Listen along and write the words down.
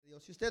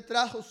Si usted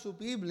trajo su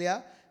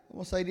Biblia,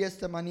 vamos a ir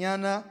esta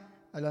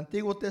mañana al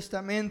Antiguo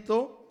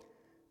Testamento,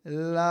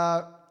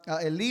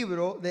 el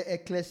libro de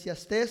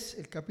Eclesiastés,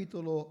 el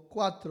capítulo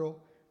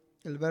 4,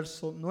 el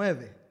verso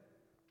 9.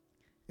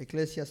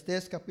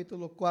 Eclesiastés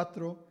capítulo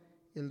 4,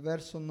 el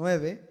verso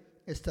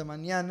 9. Esta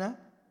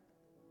mañana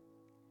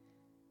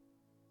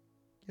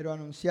quiero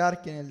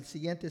anunciar que en el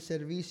siguiente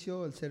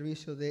servicio, el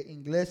servicio de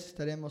inglés,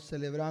 estaremos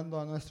celebrando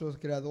a nuestros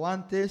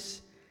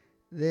graduantes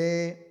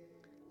de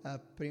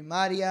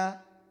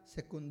primaria,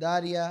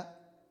 secundaria,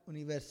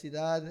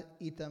 universidad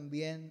y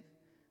también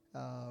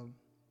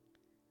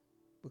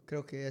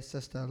creo que es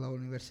hasta la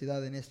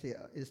universidad en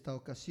esta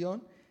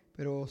ocasión.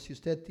 Pero si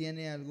usted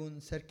tiene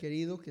algún ser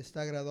querido que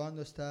está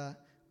graduando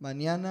esta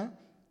mañana,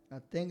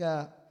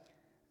 tenga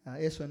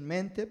eso en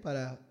mente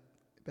para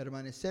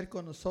permanecer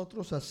con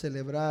nosotros a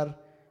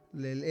celebrar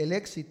el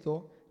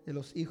éxito de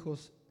los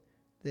hijos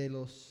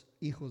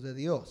de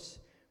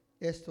Dios.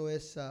 Esto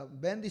es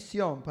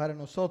bendición para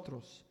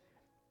nosotros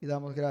y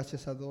damos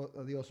gracias a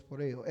Dios por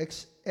ello.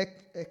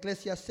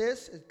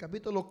 Eclesiastés, el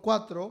capítulo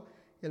 4,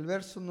 el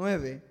verso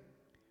 9,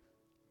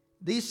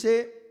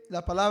 dice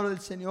la palabra del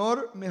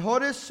Señor: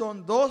 mejores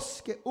son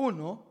dos que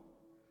uno,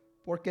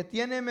 porque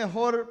tiene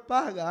mejor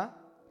paga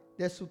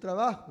de su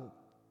trabajo.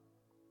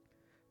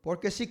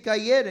 Porque si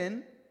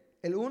cayeren,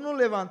 el uno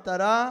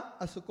levantará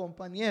a su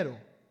compañero.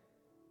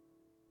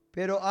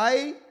 Pero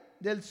hay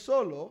del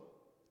solo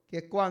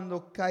que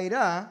cuando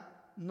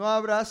caerá no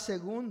habrá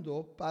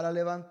segundo para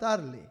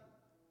levantarle.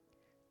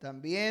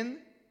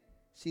 También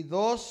si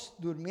dos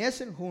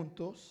durmiesen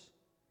juntos,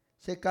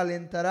 se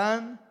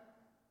calentarán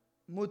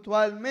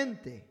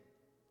mutuamente.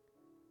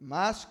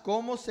 Mas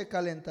 ¿cómo se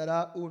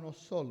calentará uno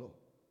solo?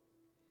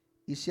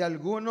 Y si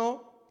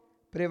alguno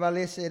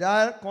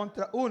prevalecerá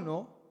contra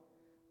uno,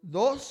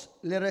 dos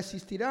le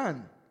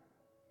resistirán.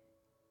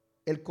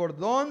 El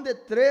cordón de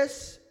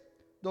tres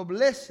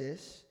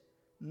dobleces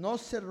no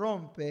se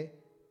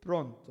rompe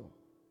pronto.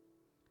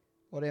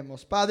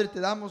 Oremos. Padre,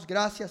 te damos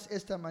gracias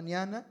esta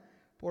mañana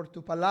por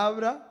tu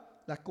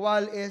palabra, la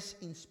cual es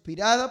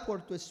inspirada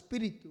por tu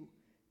Espíritu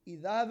y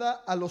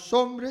dada a los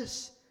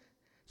hombres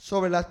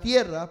sobre la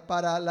tierra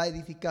para la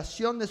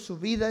edificación de su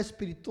vida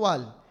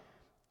espiritual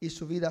y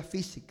su vida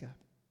física.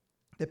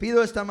 Te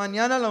pido esta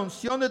mañana la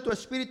unción de tu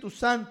Espíritu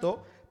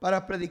Santo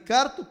para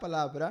predicar tu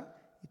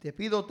palabra, y te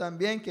pido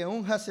también que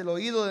unjas el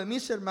oído de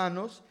mis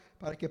hermanos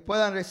para que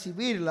puedan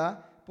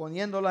recibirla,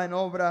 poniéndola en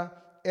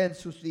obra en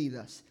sus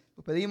vidas.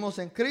 Lo pedimos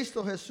en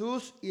Cristo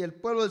Jesús, y el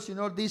pueblo del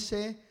Señor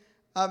dice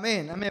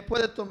amén. Amén.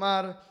 Puede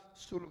tomar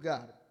su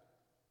lugar.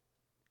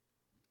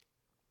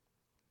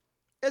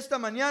 Esta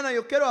mañana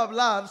yo quiero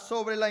hablar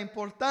sobre la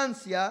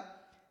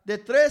importancia de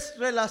tres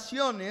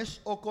relaciones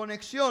o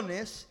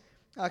conexiones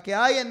que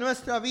hay en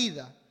nuestra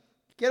vida.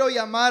 Quiero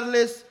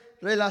llamarles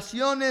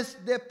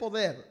relaciones de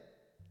poder.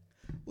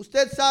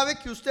 Usted sabe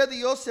que usted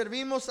y yo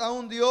servimos a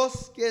un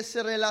Dios que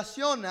se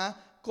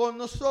relaciona con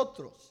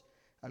nosotros.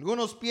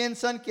 Algunos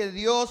piensan que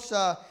Dios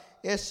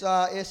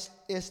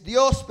es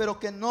Dios, pero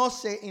que no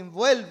se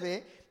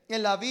envuelve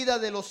en la vida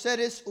de los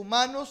seres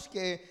humanos,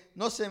 que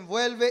no se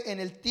envuelve en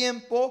el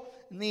tiempo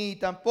ni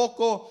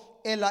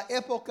tampoco en la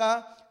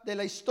época de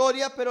la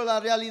historia. Pero la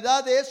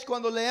realidad es,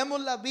 cuando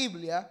leemos la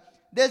Biblia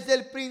desde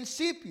el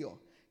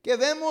principio, que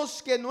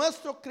vemos que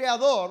nuestro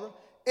Creador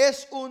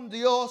es un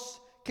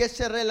Dios que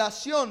se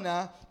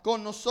relaciona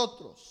con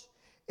nosotros.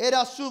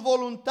 Era su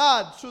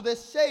voluntad, su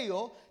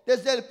deseo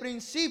desde el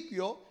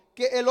principio,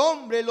 que el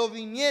hombre lo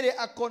viniere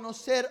a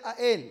conocer a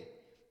Él.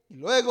 Y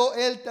luego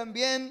Él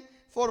también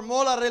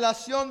formó la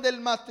relación del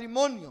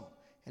matrimonio,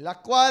 en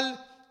la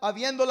cual,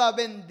 habiéndola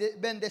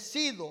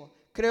bendecido,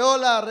 creó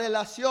la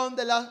relación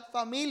de la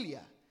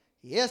familia.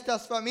 Y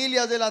estas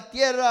familias de la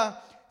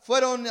tierra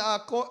fueron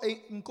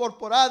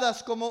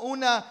incorporadas como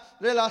una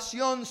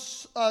relación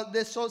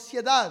de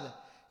sociedad.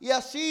 Y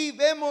así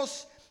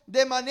vemos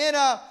de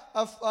manera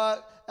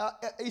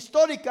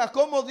histórica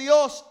cómo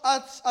Dios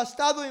ha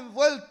estado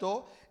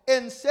envuelto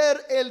en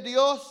ser el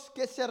Dios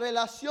que se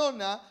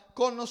relaciona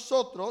con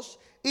nosotros,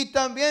 y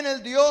también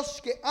el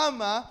Dios que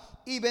ama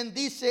y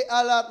bendice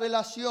a la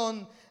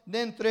relación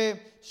de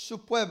entre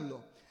su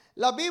pueblo.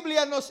 La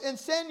Biblia nos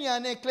enseña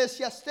en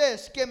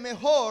Eclesiastés que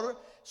mejor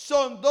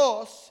son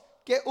dos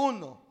que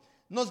uno.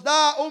 Nos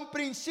da un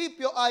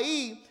principio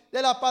ahí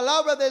de la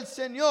palabra del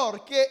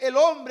Señor, que el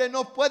hombre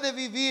no puede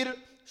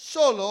vivir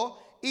solo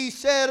y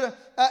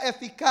ser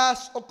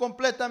eficaz o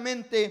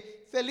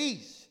completamente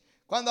feliz.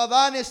 Cuando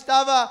Adán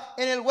estaba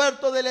en el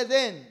huerto del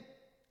Edén,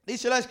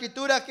 dice la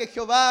Escritura que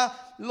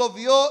Jehová lo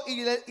vio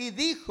y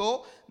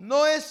dijo: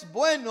 no es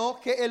bueno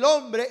que el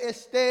hombre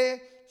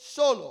esté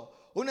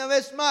solo. Una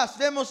vez más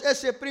vemos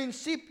ese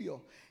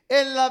principio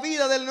en la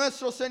vida de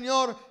nuestro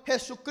Señor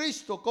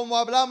Jesucristo, como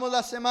hablamos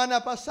la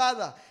semana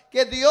pasada,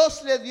 que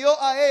Dios le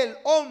dio a Él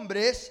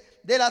hombres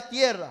de la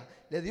tierra,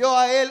 le dio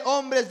a Él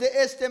hombres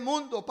de este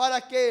mundo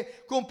para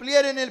que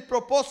cumplieran el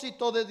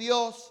propósito de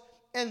Dios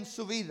en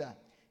su vida.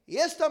 Y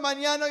esta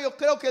mañana yo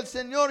creo que el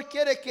Señor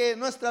quiere que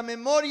nuestra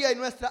memoria y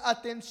nuestra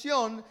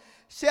atención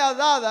sea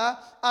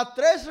dada a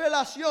tres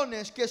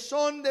relaciones que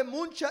son de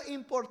mucha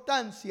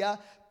importancia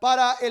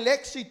para el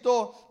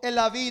éxito en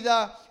la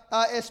vida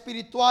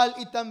espiritual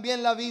y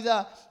también la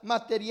vida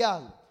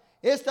material.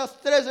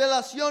 Estas tres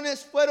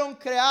relaciones fueron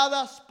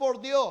creadas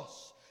por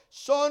Dios.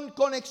 Son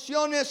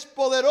conexiones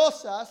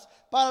poderosas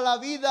para la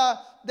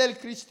vida del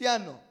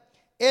cristiano.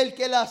 El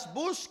que las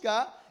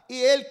busca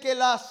y el que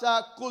las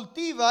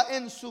cultiva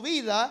en su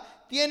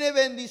vida tiene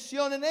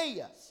bendición en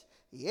ellas.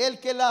 Y el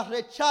que las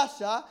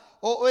rechaza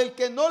o el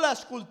que no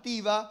las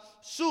cultiva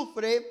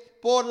sufre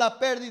por la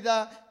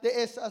pérdida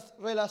de esas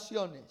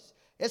relaciones.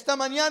 Esta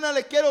mañana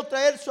le quiero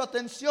traer su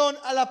atención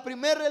a la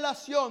primera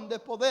relación de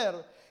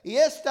poder. Y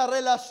esta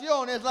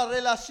relación es la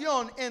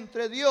relación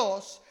entre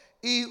Dios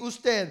y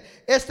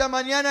usted. Esta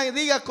mañana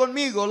diga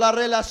conmigo, la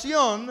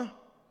relación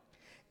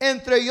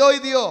entre yo y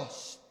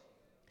Dios.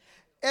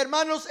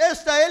 Hermanos,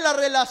 esta es la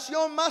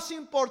relación más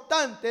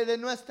importante de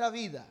nuestra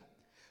vida.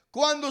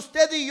 Cuando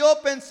usted y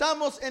yo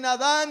pensamos en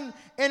Adán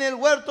en el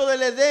huerto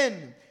del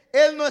Edén,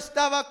 él no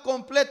estaba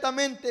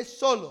completamente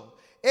solo.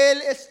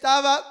 Él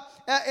estaba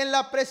en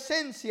la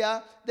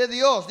presencia de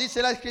Dios.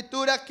 Dice la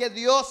escritura que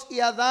Dios y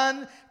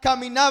Adán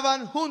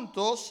caminaban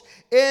juntos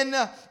en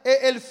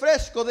el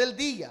fresco del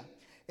día.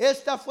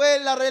 Esta fue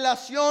la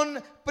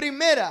relación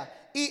primera.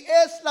 Y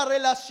es la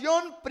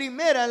relación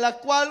primera en la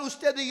cual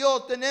usted y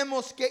yo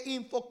tenemos que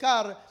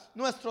enfocar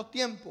nuestro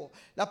tiempo.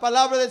 La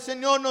palabra del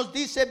Señor nos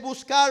dice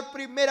buscar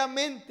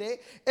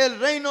primeramente el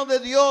reino de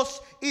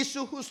Dios y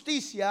su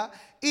justicia,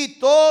 y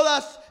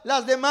todas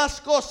las demás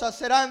cosas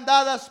serán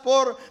dadas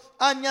por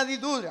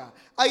añadidura.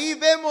 Ahí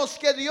vemos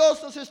que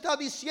Dios nos está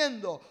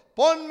diciendo,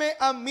 ponme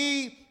a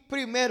mí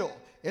primero.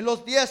 En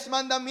los 10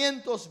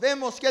 mandamientos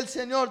vemos que el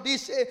Señor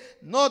dice,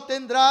 no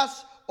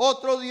tendrás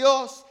otro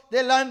Dios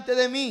delante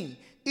de mí,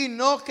 y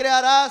no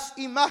crearás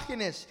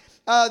imágenes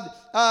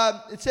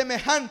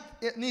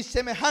ni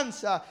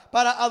semejanza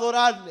para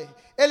adorarle.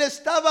 Él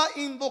estaba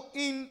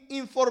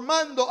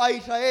informando a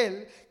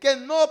Israel que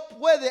no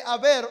puede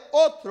haber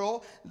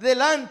otro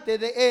delante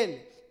de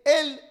él.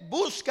 Él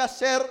busca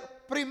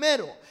ser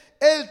primero.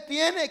 Él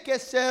tiene que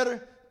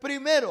ser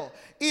primero.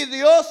 Y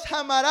Dios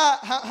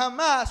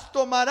jamás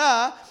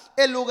tomará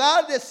el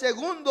lugar de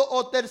segundo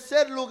o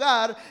tercer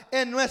lugar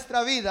en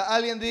nuestra vida.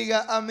 Alguien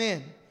diga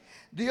amén.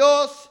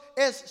 Dios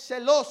es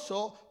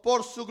celoso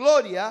por su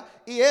gloria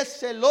y es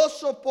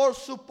celoso por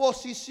su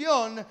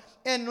posición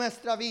en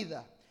nuestra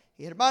vida.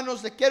 Y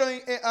hermanos, les quiero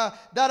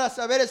dar a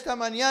saber esta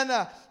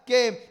mañana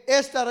que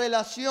esta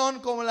relación,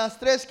 como las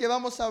tres que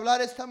vamos a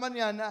hablar esta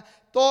mañana,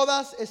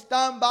 todas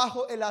están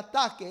bajo el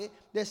ataque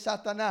de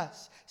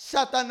Satanás.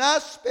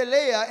 Satanás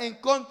pelea en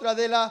contra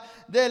de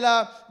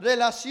la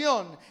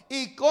relación,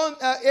 y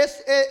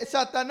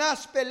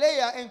Satanás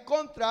pelea en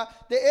contra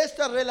de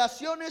estas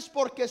relaciones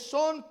porque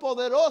son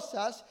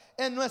poderosas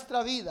en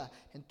nuestra vida.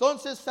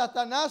 Entonces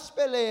Satanás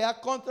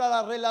pelea contra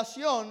la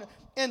relación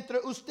entre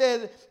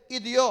usted y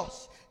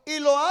Dios, y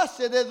lo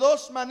hace de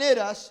dos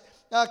maneras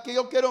que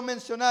yo quiero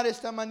mencionar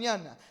esta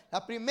mañana.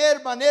 La primera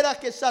manera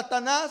que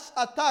Satanás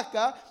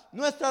ataca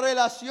nuestra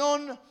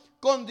relación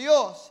con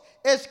Dios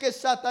es que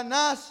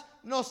Satanás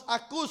nos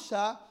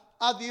acusa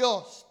a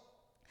Dios.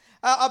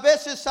 A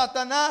veces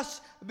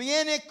Satanás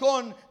viene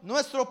con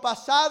nuestro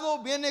pasado,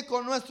 viene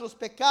con nuestros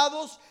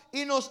pecados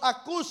y nos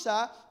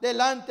acusa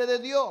delante de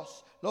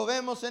Dios. Lo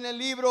vemos en el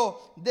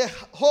libro de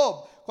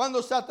Job.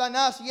 Cuando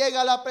Satanás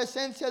llega a la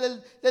presencia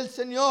del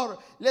Señor,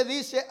 le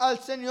dice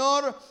al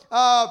Señor,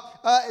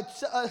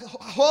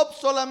 Job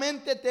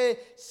solamente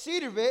te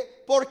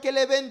sirve porque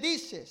le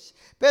bendices.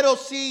 Pero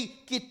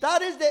si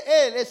quitares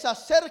de él esa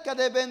cerca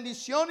de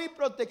bendición y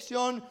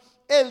protección,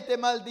 él te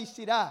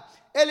maldicirá.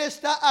 Él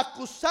está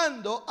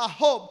acusando a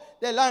Job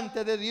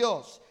delante de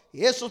Dios.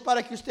 Y eso es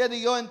para que usted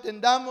y yo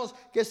entendamos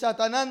que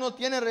Satanás no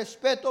tiene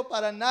respeto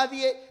para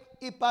nadie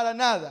y para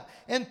nada.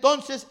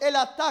 Entonces él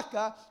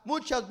ataca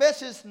muchas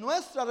veces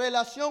nuestra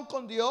relación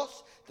con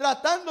Dios,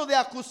 tratando de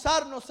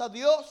acusarnos a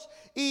Dios.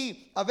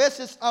 Y a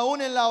veces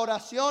aún en la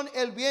oración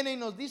él viene y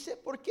nos dice,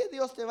 ¿por qué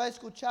Dios te va a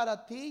escuchar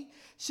a ti?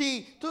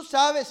 Si tú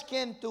sabes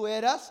quién tú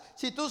eras,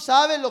 si tú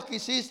sabes lo que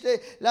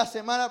hiciste la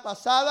semana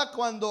pasada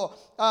cuando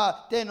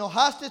te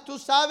enojaste, tú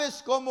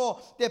sabes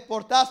cómo te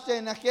portaste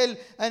en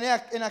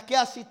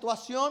aquella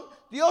situación.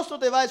 Dios no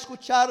te va a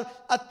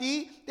escuchar a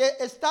ti,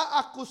 te está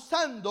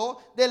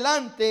acusando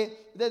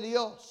delante de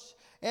Dios.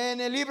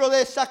 En el libro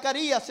de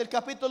Zacarías, el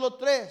capítulo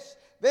 3,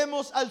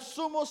 vemos al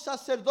sumo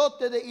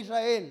sacerdote de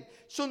Israel.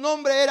 Su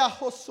nombre era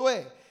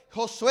Josué.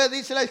 Josué,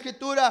 dice la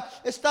escritura,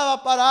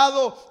 estaba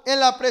parado en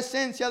la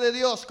presencia de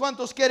Dios.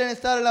 ¿Cuántos quieren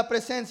estar en la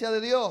presencia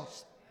de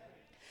Dios?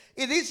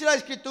 Y dice la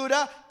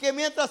escritura que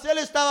mientras él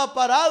estaba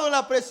parado en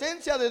la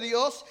presencia de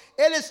Dios,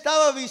 él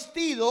estaba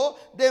vestido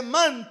de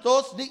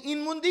mantos de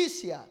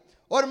inmundicia.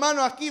 Oh,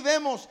 hermano, aquí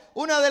vemos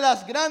una de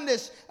las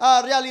grandes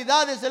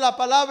realidades de la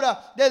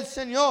palabra del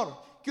Señor,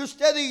 que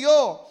usted y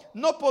yo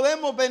no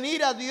podemos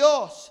venir a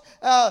Dios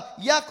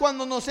ya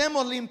cuando nos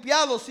hemos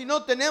limpiado,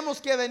 sino tenemos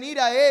que venir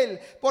a Él,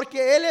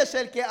 porque Él es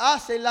el que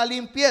hace la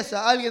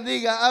limpieza. Alguien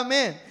diga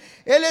amén.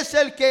 Él es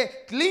el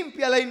que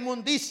limpia la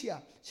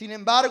inmundicia. Sin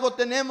embargo,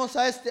 tenemos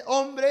a este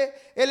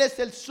hombre, él es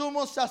el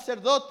sumo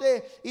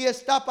sacerdote y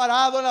está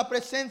parado en la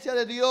presencia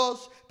de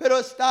Dios, pero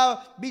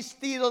está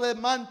vestido de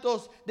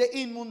mantos de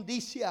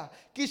inmundicia.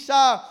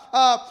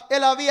 Quizá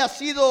él había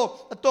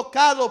sido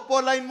tocado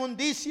por la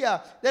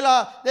inmundicia de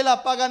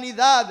la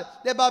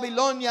paganidad de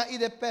Babilonia y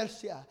de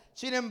Persia.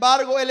 Sin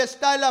embargo, él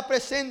está en la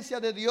presencia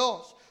de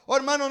Dios. Oh,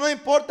 hermano, no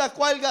importa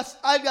cuál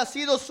haya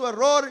sido su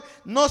error,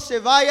 no se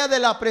vaya de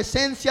la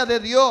presencia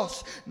de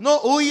Dios,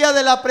 no huya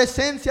de la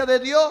presencia de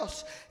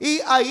Dios.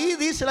 Y ahí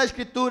dice la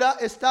escritura,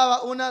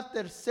 estaba una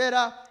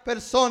tercera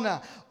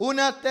persona,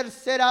 una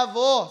tercera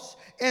voz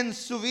en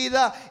su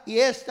vida, y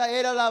esta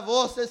era la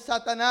voz de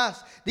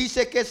Satanás.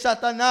 Dice que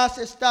Satanás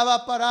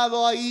estaba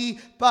parado ahí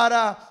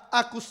para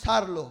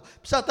acusarlo.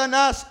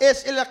 Satanás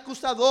es el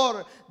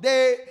acusador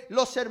de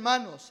los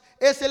hermanos,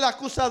 es el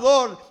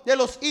acusador de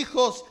los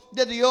hijos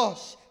de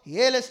Dios. Y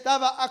él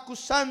estaba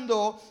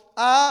acusando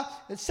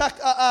a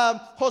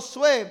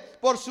Josué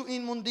por su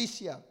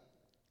inmundicia.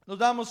 Nos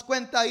damos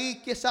cuenta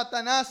ahí que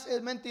Satanás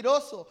es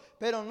mentiroso,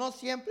 pero no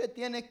siempre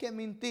tiene que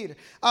mentir.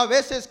 A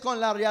veces con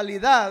la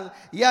realidad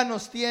ya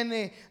nos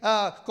tiene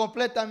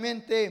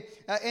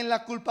completamente en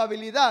la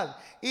culpabilidad.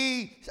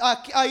 Y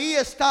ahí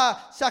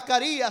está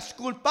Zacarías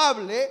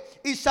culpable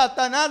y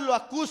Satanás lo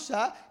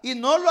acusa, y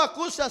no lo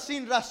acusa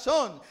sin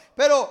razón.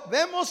 Pero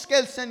vemos que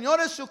el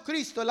Señor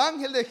Jesucristo, el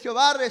ángel de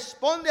Jehová,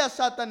 responde a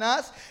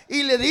Satanás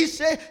y le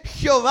dice: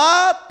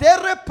 Jehová te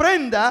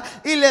reprenda,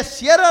 y le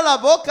cierra la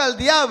boca al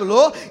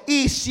diablo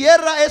y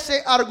cierra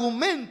ese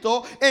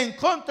argumento en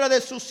contra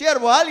de su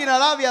siervo. Alguien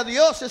alabe a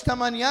Dios esta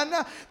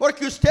mañana,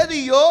 porque usted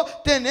y yo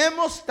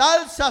tenemos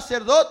tal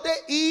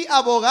sacerdote y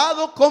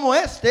abogado como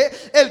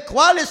este, el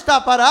cual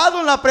está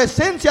parado en la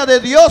presencia de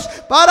Dios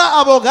para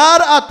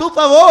abogar a tu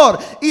favor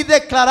y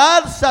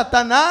declarar: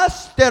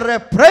 Satanás, te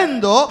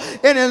reprendo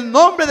en el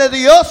nombre de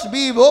Dios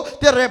vivo,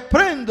 te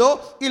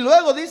reprendo. Y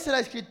luego dice la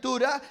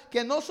escritura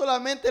que no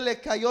solamente le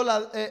cayó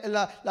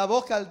la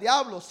boca al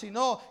diablo,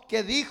 sino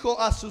que dijo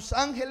a sus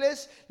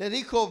ángeles, le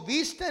dijo: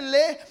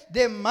 vístenle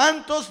de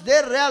mantos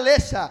de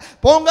realeza,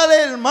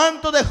 póngale el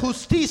manto de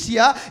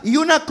justicia y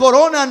una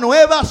corona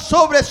nueva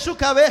sobre su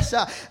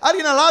cabeza.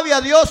 Alguien alabe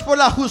a Dios por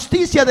la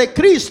justicia de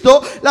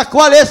Cristo, la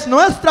cual es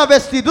nuestra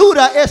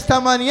vestidura esta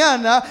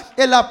mañana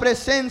en la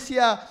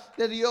presencia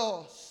de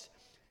Dios.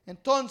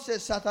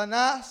 Entonces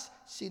Satanás,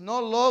 si no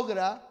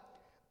logra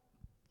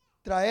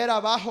traer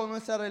abajo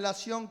nuestra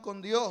relación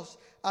con Dios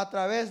a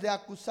través de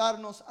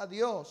acusarnos a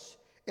Dios,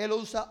 él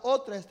usa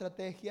otra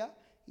estrategia,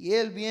 y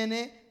él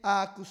viene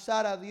a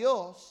acusar a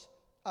Dios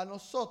a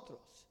nosotros.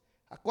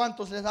 ¿A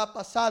cuántos les ha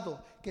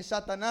pasado que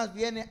Satanás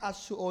viene a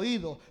su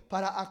oído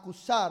para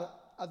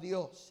acusar a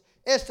Dios?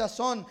 Estas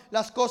son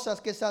las cosas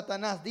que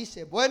Satanás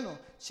dice: bueno,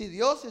 si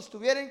Dios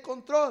estuviera en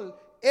control,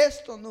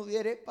 esto no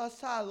hubiera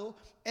pasado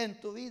en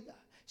tu vida.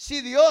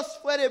 Si Dios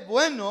fuera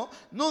bueno,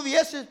 no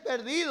hubieses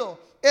perdido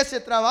ese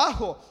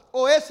trabajo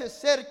o ese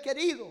ser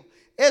querido.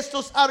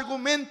 Estos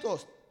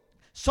argumentos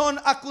son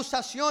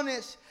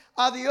acusaciones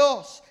a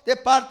Dios de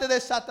parte de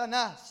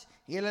Satanás.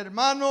 Y el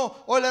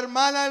hermano o la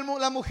hermana,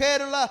 la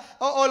mujer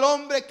o el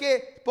hombre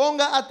que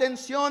ponga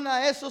atención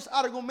a esos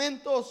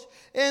argumentos,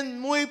 en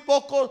muy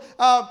poco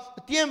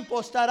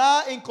tiempo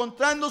estará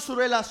encontrando su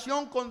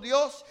relación con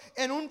Dios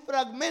en un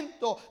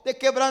fragmento de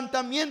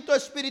quebrantamiento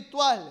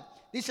espiritual.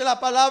 Dice la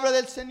palabra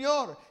del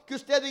Señor que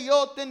usted y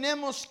yo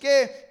tenemos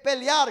que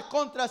pelear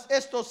contra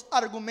estos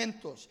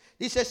argumentos.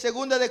 Dice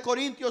 2 de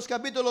Corintios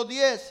capítulo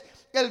 10,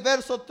 el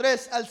verso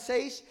 3 al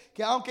 6,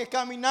 que aunque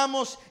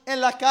caminamos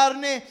en la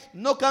carne,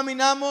 no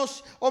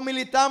caminamos o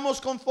militamos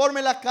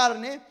conforme la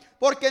carne,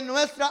 porque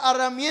nuestra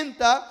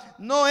herramienta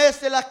no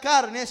es de la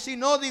carne,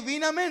 sino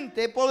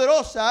divinamente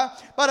poderosa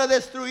para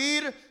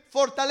destruir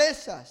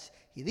fortalezas.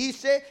 Y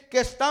dice que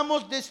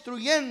estamos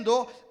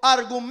destruyendo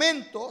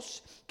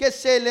argumentos que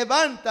se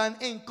levantan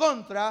en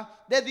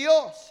contra de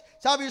Dios.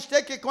 ¿Sabe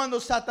usted que cuando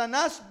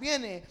Satanás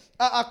viene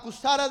a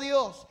acusar a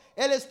Dios,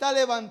 él está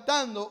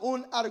levantando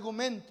un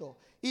argumento?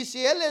 Y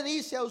si él le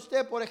dice a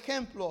usted, por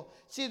ejemplo,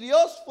 si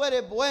Dios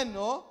fuere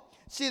bueno,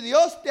 si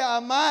Dios te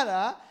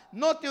amara,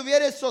 no te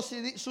hubiera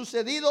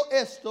sucedido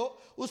esto,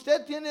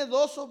 usted tiene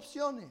dos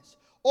opciones: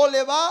 o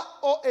le va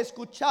a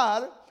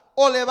escuchar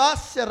o le va a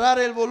cerrar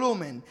el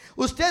volumen.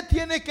 Usted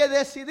tiene que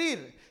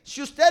decidir.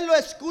 Si usted lo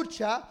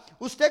escucha,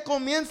 usted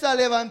comienza a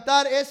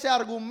levantar ese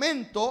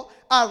argumento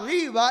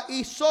arriba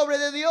y sobre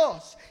de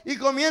Dios, y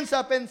comienza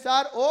a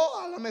pensar: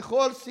 a lo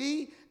mejor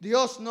sí,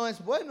 Dios no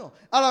es bueno,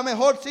 a lo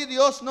mejor sí,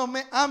 Dios no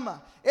me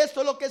ama. Esto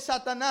es lo que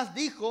Satanás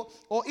dijo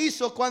o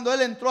hizo cuando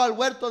él entró al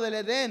huerto del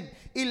Edén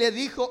y le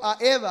dijo a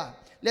Eva,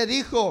 le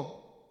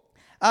dijo: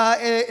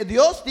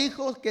 Dios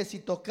dijo que si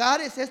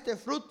tocares este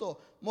fruto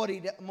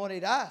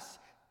morirás,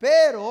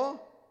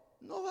 pero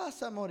no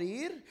vas a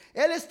morir.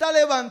 Él está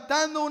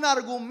levantando un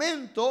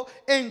argumento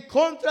en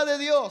contra de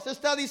Dios.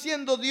 Está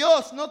diciendo,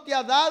 Dios no te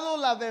ha dado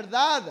la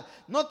verdad,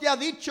 no te ha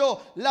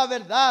dicho la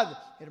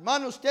verdad.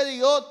 Hermano, usted y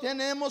yo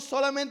tenemos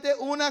solamente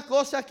una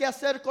cosa que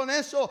hacer con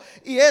eso,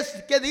 y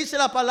es que dice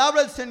la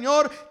palabra del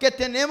Señor que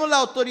tenemos la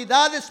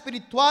autoridad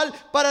espiritual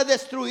para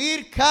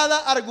destruir cada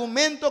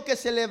argumento que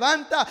se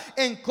levanta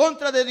en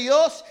contra de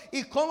Dios.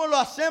 ¿Y cómo lo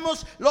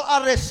hacemos? Lo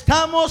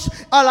arrestamos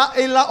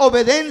en la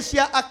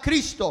obediencia a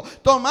Cristo.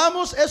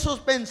 Tomamos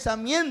esos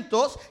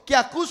pensamientos que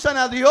acusan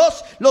a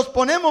Dios, los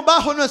ponemos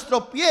bajo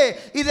nuestro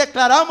pie y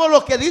declaramos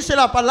lo que dice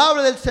la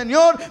palabra del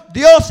Señor.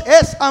 Dios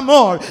es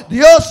amor,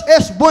 Dios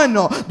es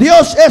bueno,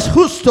 Dios es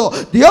justo,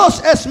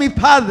 Dios es mi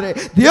Padre,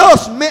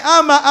 Dios me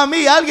ama a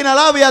mí. Alguien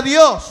alabe a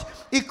Dios.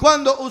 Y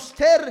cuando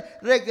usted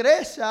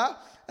regresa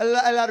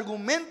al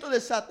argumento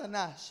de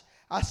Satanás,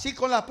 así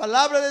con la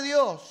palabra de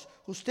Dios,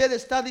 usted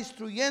está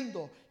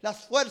destruyendo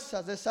las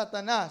fuerzas de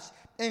Satanás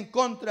en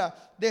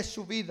contra de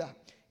su vida.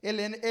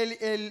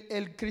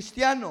 El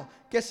cristiano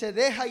que se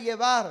deja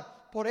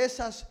llevar por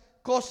esas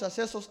cosas,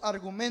 esos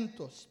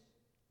argumentos,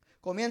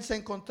 comienza a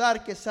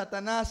encontrar que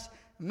Satanás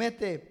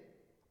mete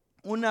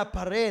una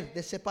pared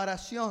de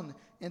separación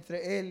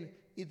entre él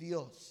y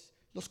Dios.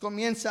 Los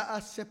comienza a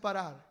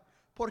separar.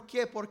 ¿Por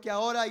qué? Porque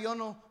ahora yo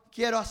no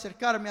quiero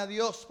acercarme a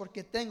Dios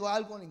porque tengo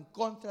algo en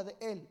contra de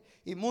Él.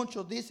 Y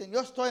muchos dicen, yo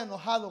estoy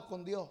enojado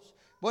con Dios.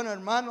 Bueno,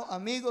 hermano,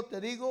 amigo,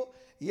 te digo,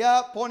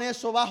 ya pon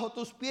eso bajo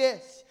tus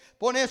pies.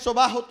 Pon eso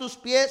bajo tus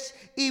pies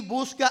y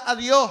busca a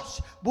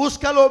Dios.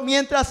 Búscalo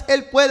mientras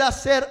Él pueda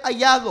ser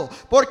hallado,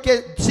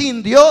 porque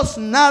sin Dios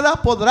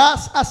nada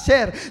podrás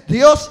hacer.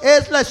 Dios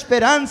es la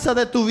esperanza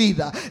de tu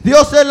vida.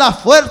 Dios es la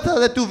fuerza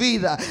de tu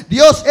vida.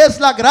 Dios es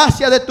la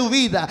gracia de tu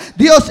vida.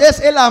 Dios es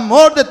el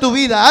amor de tu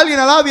vida. Alguien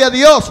alabe a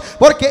Dios,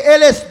 porque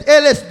Él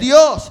es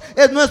Dios,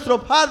 es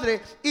nuestro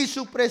Padre, y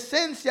su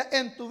presencia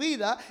en tu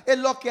vida es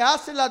lo que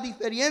hace la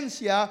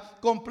diferencia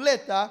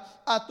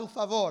completa a tu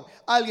favor.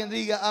 Alguien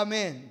diga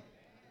amén.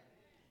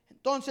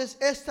 Entonces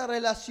esta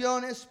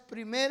relación es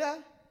primera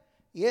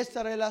y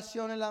esta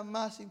relación es la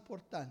más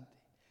importante.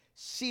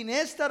 Sin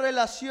esta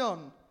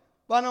relación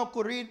van a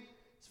ocurrir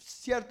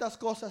ciertas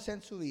cosas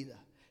en su vida.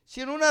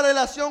 Sin una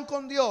relación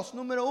con Dios,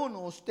 número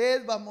uno,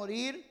 usted va a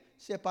morir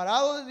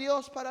separado de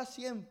Dios para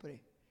siempre.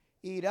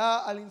 Irá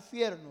al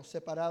infierno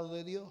separado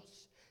de Dios.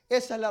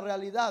 Esa es la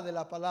realidad de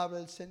la palabra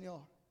del Señor.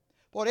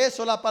 Por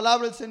eso la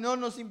palabra del Señor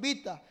nos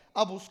invita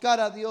a buscar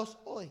a Dios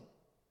hoy,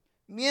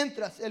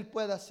 mientras Él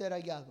pueda ser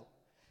hallado.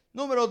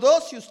 Número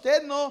dos, si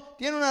usted no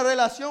tiene una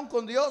relación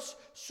con Dios,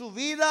 su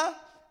vida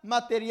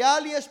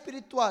material y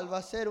espiritual va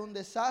a ser un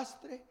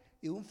desastre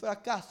y un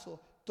fracaso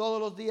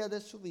todos los días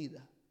de su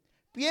vida.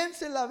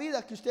 Piense en la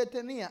vida que usted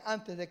tenía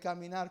antes de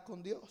caminar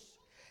con Dios.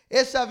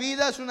 Esa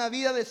vida es una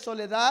vida de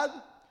soledad,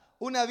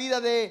 una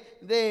vida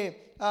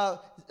de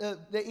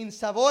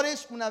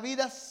insabores, una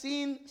vida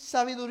sin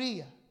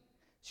sabiduría.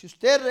 Si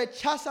usted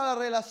rechaza la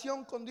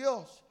relación con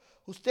Dios,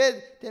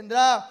 usted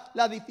tendrá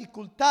la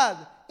dificultad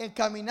en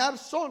caminar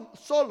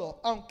solo,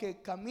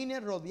 aunque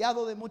camine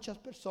rodeado de muchas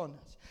personas.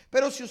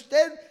 Pero si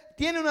usted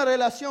tiene una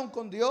relación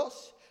con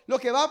Dios, lo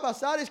que va a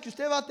pasar es que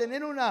usted va a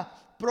tener una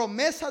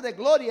promesa de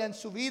gloria en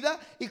su vida,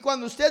 y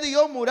cuando usted y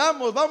yo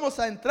muramos vamos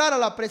a entrar a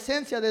la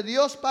presencia de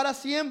Dios para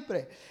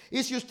siempre.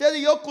 Y si usted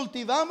y yo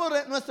cultivamos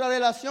nuestra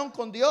relación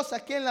con Dios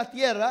aquí en la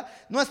tierra,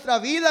 nuestra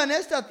vida en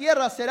esta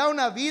tierra será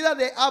una vida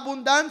de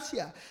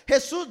abundancia.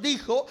 Jesús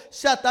dijo,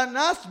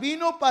 Satanás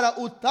vino para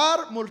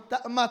hurtar,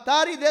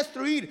 matar y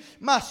destruir,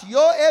 mas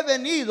yo he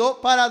venido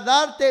para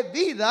darte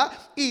vida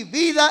y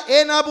vida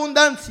en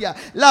abundancia.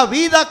 La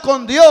vida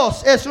con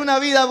Dios es una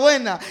vida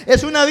buena,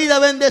 es una vida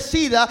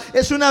bendecida,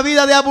 es una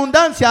vida de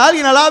abundancia.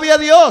 Alguien alabe a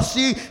Dios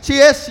si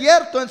es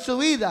cierto en su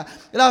vida.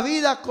 La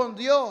vida con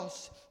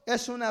Dios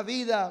es una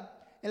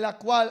vida en la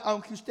cual,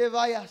 aunque usted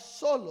vaya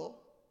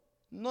solo,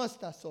 no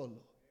está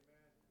solo.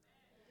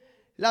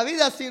 La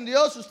vida sin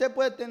Dios, usted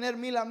puede tener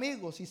 1000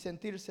 amigos y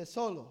sentirse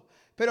solo.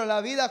 Pero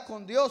la vida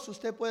con Dios,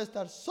 usted puede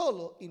estar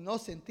solo y no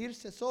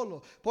sentirse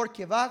solo,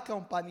 porque va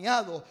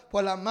acompañado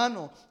por la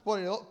mano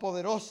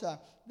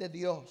poderosa de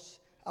Dios.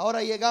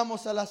 Ahora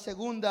llegamos a la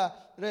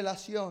segunda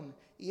relación,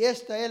 y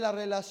esta es la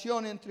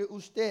relación entre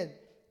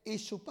usted y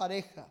su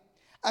pareja.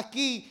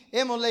 Aquí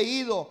hemos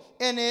leído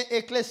en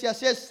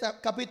Eclesiastés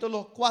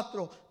capítulo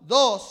 4,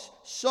 2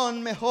 son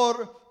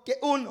mejor que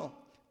uno.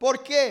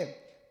 ¿Por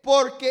qué?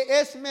 Porque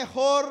es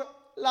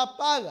mejor la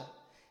paga.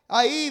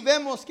 Ahí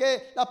vemos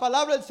que la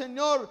palabra del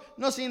Señor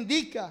nos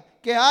indica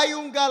que hay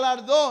un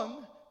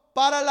galardón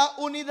para la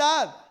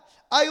unidad.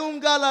 Hay un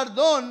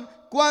galardón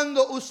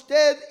cuando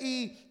usted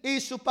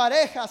y su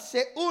pareja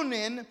se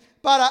unen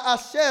para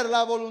hacer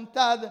la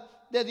voluntad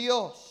de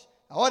Dios.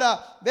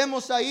 Ahora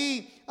vemos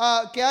ahí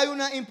que hay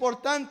una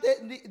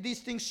importante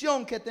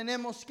distinción que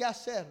tenemos que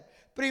hacer.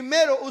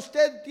 Primero,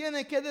 usted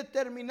tiene que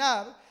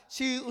determinar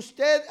si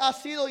usted ha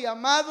sido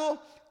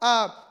llamado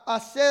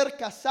a ser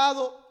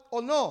casado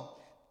o no.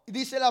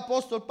 Dice el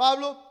apóstol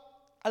Pablo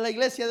a la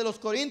iglesia de los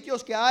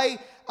Corintios que hay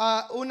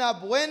una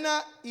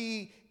buena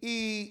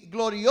y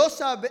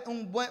gloriosa,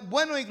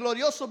 bueno y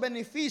glorioso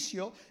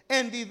beneficio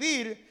en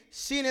vivir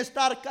sin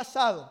estar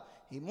casado.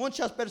 Y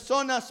muchas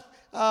personas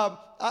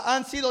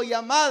han sido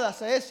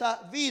llamadas a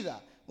esa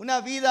vida, una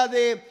vida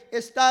de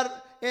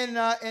estar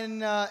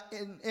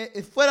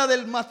fuera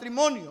del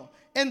matrimonio.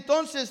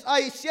 Entonces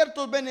hay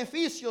ciertos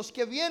beneficios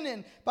que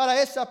vienen para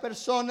esa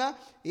persona.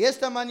 Y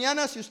esta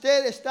mañana, si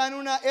usted está en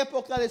una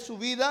época de su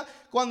vida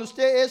cuando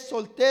usted es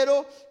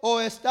soltero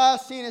o está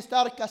sin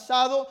estar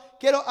casado,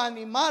 quiero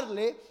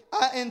animarle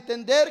a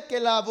entender que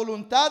la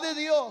voluntad de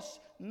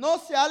Dios no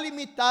se ha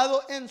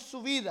limitado en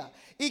su vida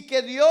y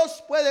que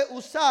Dios puede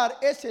usar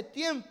ese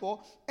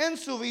tiempo en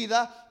su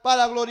vida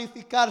para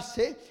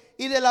glorificarse.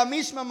 Y de la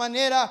misma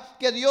manera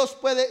que Dios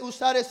puede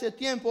usar ese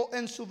tiempo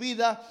en su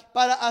vida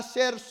para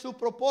hacer su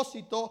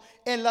propósito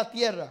en la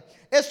tierra.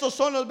 Estos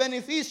son los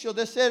beneficios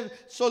de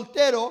ser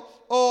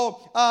soltero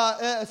o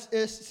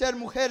ser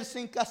mujer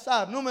sin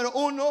casar. Número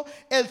 1,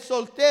 el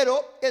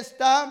soltero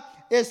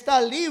está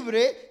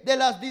libre de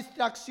las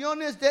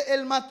distracciones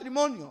del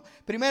matrimonio.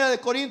 Primera de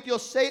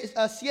Corintios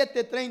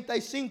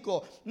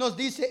 7:35 nos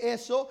dice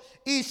eso.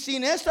 Y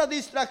sin esa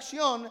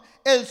distracción,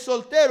 el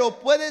soltero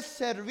puede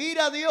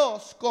servir a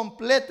Dios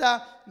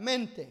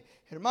completamente.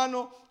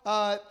 Hermano,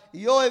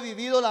 yo he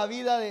vivido la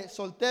vida de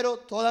soltero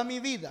toda mi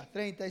vida,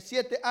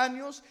 37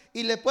 años,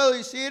 y le puedo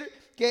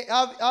decir que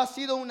ha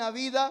sido una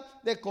vida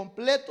de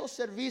completo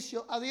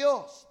servicio a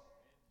Dios.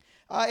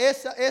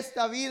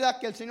 Esta vida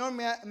que el Señor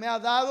me ha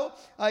dado,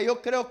 yo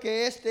creo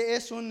que este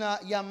es un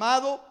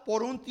llamado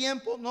por un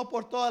tiempo, no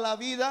por toda la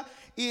vida.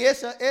 Y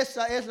esa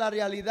es la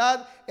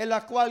realidad en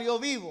la cual yo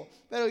vivo.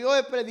 Pero yo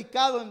he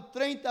predicado en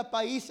 30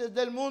 países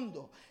del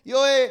mundo.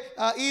 Yo he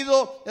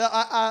ido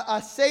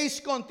a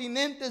 6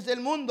 continentes del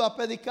mundo a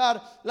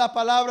predicar la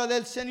palabra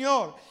del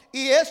Señor.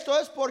 Y esto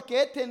es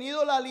porque he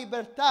tenido la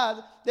libertad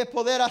de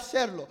poder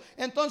hacerlo.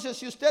 Entonces,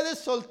 si usted es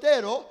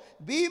soltero,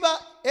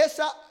 viva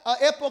esa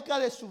época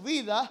de su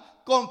vida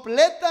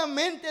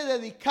completamente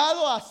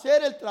dedicado a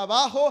hacer el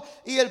trabajo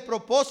y el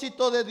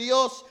propósito de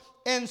Dios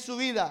en su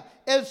vida.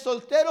 El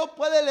soltero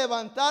puede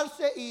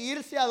levantarse y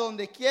irse a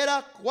donde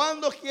quiera,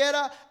 cuando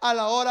quiera, a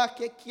la hora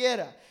que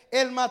quiera.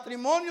 El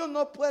matrimonio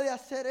no puede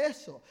hacer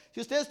eso. Si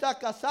usted está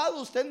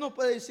casado, usted no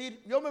puede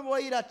decir: yo me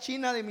voy a ir a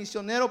China de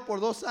misionero por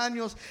 2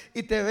 años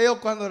y te veo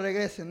cuando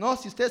regrese. No,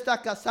 si usted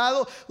está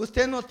casado,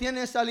 usted no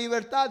tiene esa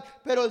libertad.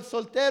 Pero el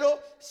soltero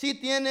sí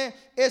tiene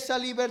esa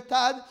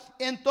libertad.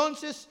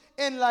 Entonces,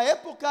 en la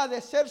época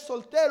de ser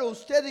soltero,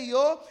 usted y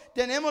yo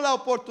tenemos la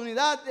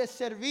oportunidad de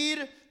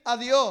servir a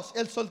Dios.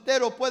 El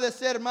soltero puede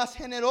ser más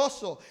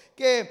generoso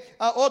que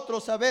a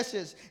otros a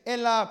veces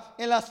en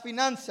las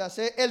finanzas.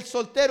 El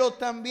soltero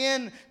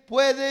también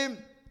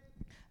puede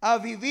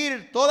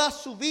vivir toda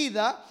su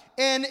vida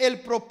en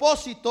el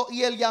propósito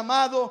y el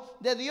llamado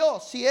de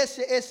Dios, si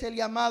ese es el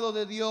llamado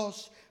de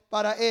Dios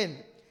para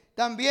él.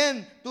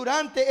 También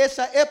durante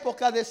esa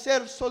época de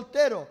ser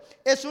soltero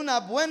es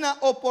una buena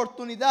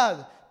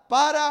oportunidad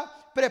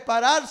para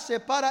prepararse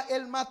para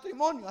el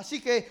matrimonio.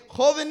 Así que,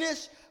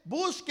 jóvenes,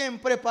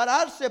 busquen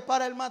prepararse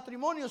para el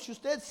matrimonio. Si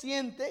usted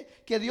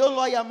siente que Dios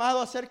lo ha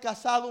llamado a ser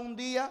casado un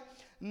día,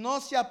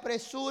 no se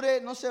apresure,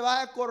 no se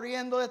vaya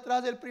corriendo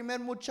detrás del primer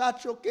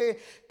muchacho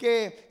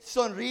que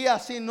sonría,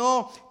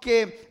 sino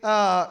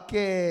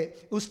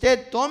que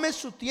usted tome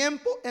su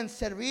tiempo en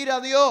servir a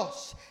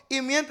Dios.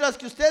 Y mientras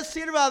que usted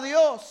sirva a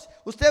Dios,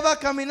 usted va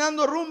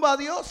caminando rumbo a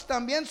Dios,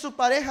 también su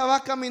pareja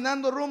va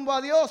caminando rumbo a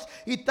Dios.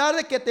 Y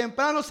tarde que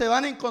temprano se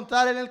van a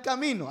encontrar en el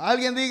camino.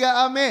 Alguien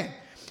diga amén.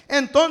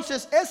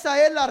 Entonces,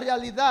 esa es la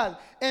realidad.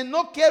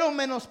 No quiero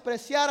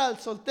menospreciar al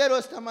soltero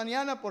esta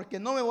mañana, porque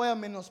no me voy a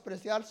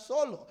menospreciar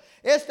solo.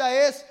 Esta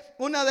es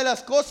una de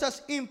las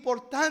cosas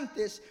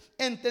importantes,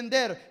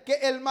 entender que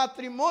el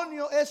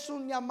matrimonio es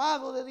un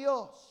llamado de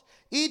Dios.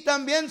 Y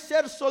también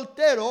ser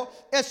soltero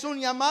es un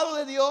llamado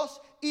de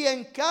Dios. Y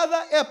en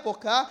cada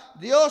época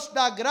Dios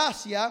da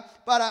gracia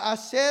para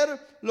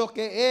hacer lo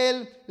que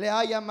Él le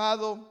ha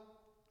llamado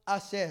a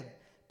hacer.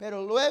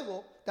 Pero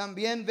luego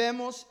también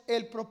vemos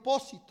el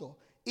propósito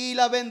y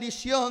la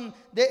bendición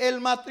del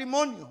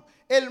matrimonio.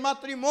 El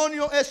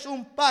matrimonio es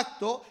un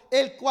pacto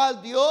el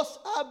cual Dios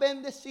ha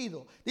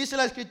bendecido. Dice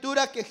la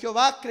escritura que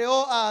Jehová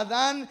creó a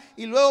Adán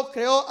y luego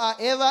creó a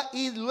Eva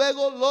y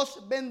luego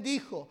los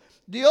bendijo.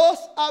 Dios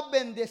ha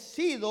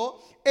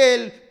bendecido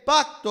el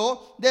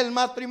pacto del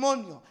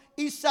matrimonio.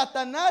 Y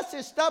Satanás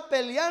está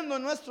peleando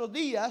en nuestros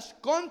días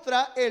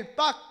contra el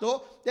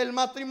pacto del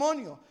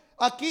matrimonio.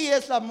 Aquí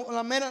es la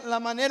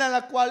manera en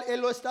la cual él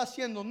lo está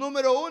haciendo.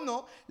 Número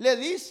 1, le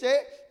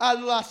dice a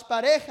las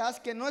parejas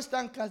que no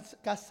están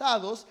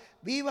casados: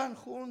 vivan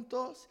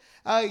juntos,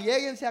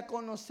 lléguense a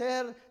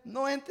conocer,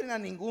 no entren a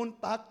ningún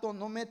pacto,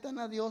 no metan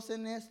a Dios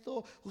en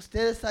esto.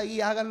 Ustedes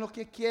ahí hagan lo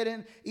que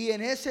quieren. Y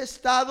en ese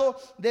estado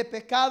de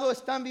pecado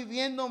están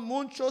viviendo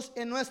muchos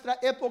en nuestra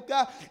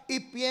época y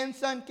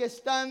piensan que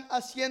están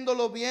haciendo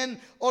lo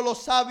bien o lo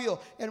sabio.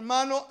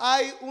 Hermano,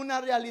 hay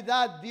una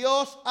realidad.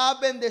 Dios ha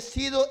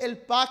bendecido el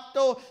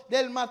pacto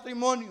del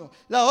matrimonio.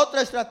 La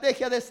otra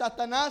estrategia de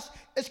Satanás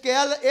es que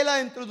él ha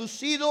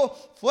introducido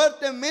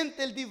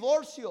fuertemente el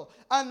divorcio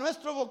a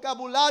nuestro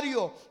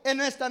vocabulario en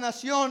nuestra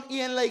nación y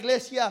en la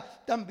iglesia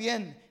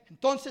también.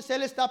 Entonces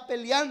él está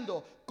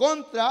peleando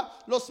contra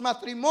los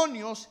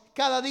matrimonios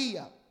cada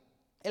día.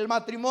 El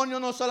matrimonio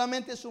no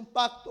solamente es un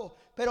pacto,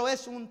 pero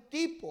es un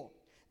tipo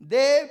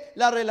de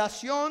la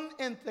relación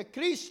entre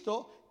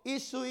Cristo y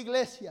su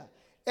iglesia.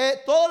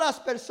 Todas las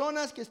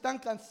personas que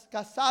están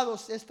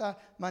casados esta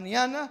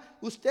mañana,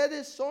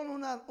 ustedes son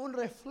un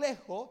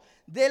reflejo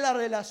de la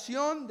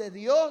relación de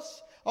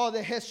Dios o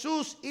de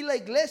Jesús y la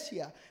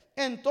iglesia.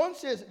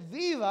 Entonces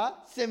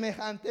viva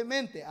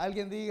semejantemente.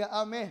 Alguien diga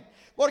amén.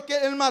 Porque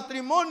el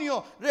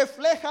matrimonio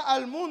refleja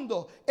al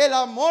mundo el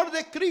amor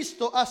de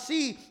Cristo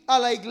así a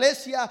la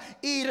iglesia,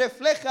 y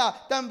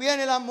refleja también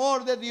el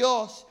amor de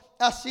Dios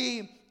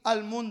así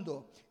al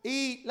mundo.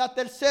 Y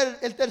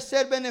el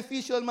tercer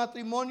beneficio del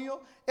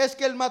matrimonio es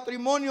que el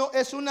matrimonio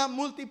es una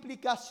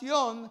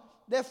multiplicación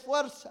de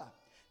fuerza.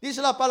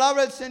 Dice la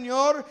palabra del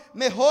Señor,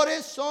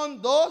 mejores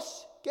son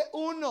dos que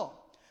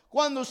uno.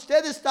 Cuando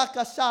usted está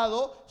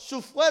casado,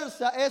 su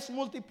fuerza es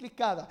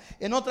multiplicada.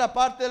 En otra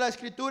parte de la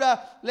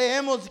escritura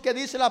leemos que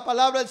dice la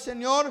palabra del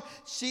Señor,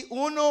 si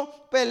uno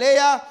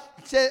pelea,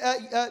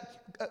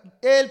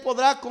 él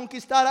podrá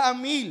conquistar a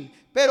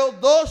 1000, pero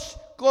dos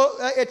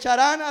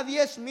echarán a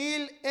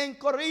 10,000 en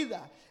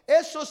corrida.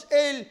 Eso es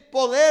el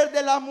poder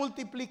de la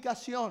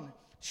multiplicación.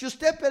 Si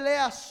usted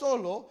pelea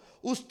solo,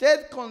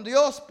 usted con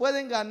Dios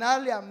pueden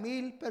ganarle a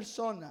 1000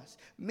 personas,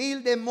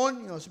 1000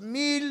 demonios,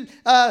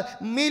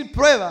 1000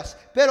 pruebas.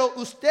 Pero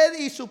usted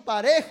y su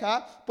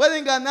pareja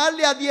pueden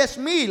ganarle a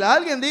 10,000.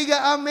 Alguien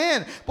diga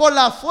amén. Por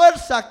la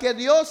fuerza que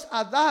Dios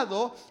ha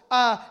dado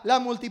a la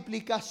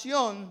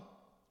multiplicación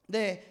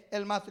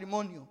del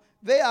matrimonio.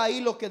 Ve ahí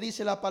lo que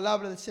dice la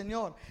palabra del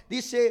Señor.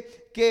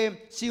 Dice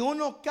que si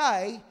uno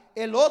cae,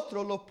 el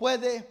otro lo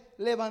puede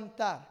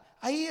levantar.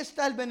 Ahí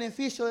está el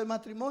beneficio del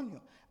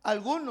matrimonio.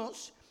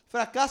 Algunos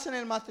fracasan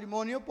en el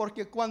matrimonio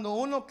porque cuando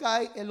uno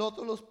cae, el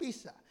otro los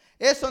pisa.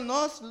 Eso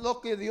no es lo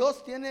que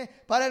Dios tiene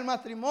para el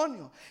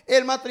matrimonio.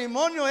 El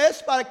matrimonio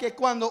es para que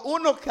cuando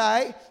uno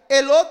cae,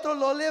 el otro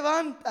lo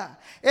levanta.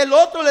 El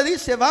otro le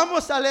dice,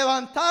 vamos a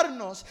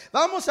levantarnos,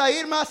 vamos a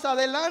ir más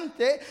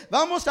adelante,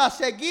 vamos a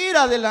seguir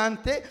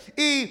adelante.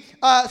 Y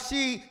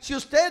si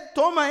usted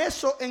toma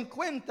eso en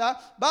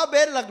cuenta, va a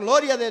ver la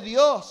gloria de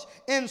Dios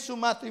en su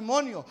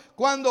matrimonio.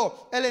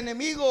 Cuando el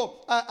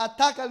enemigo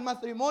ataca el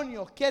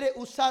matrimonio, quiere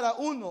usar a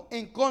uno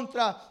en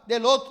contra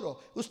del otro.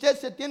 Usted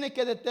se tiene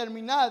que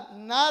determinar,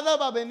 nada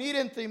va a venir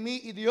entre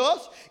mí y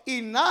Dios,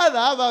 y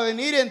nada va a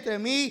venir entre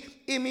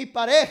mí y mi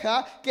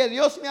pareja que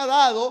Dios me ha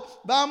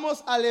dado.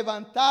 Vamos a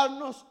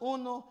levantarnos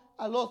uno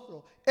al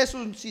otro. Es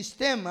un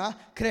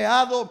sistema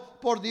creado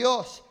por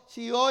Dios.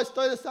 Si yo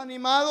estoy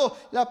desanimado,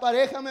 la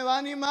pareja me va a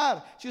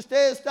animar. Si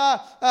usted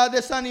está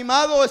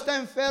desanimado o está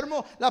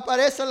enfermo, la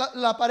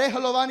pareja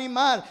lo va a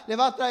animar, le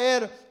va a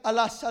traer a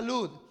la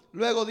salud.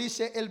 Luego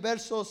dice el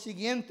verso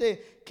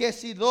siguiente que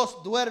si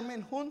dos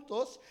duermen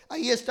juntos,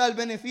 ahí está el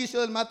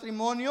beneficio del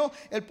matrimonio,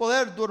 el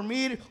poder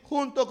dormir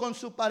junto con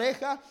su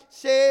pareja.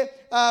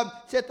 Se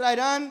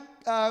traerán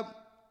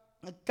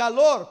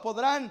calor,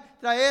 podrán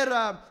traer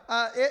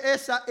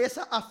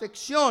esa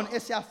afección,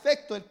 ese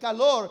afecto, el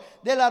calor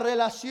de la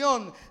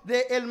relación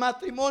del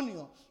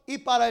matrimonio. Y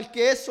para el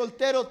que es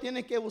soltero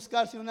tiene que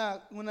buscarse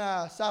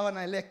una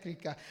sábana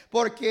eléctrica,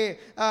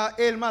 porque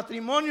el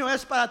matrimonio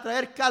es para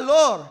traer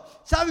calor.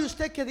 ¿Sabe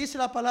usted qué dice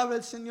la palabra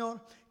del Señor?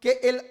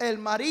 Que el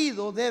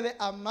marido debe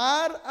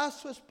amar a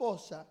su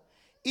esposa.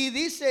 Y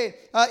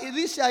dice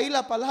ahí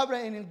la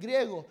palabra en el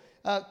griego,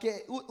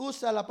 que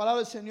usa la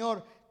palabra del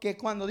Señor, que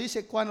cuando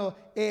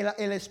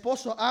el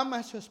esposo ama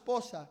a su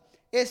esposa,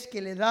 es que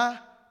le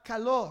da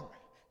calor,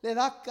 le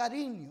da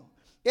cariño.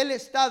 Él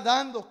está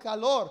dando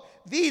calor,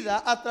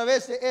 vida a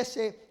través de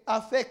ese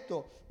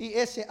afecto y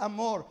ese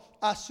amor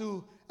a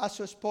su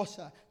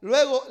esposa.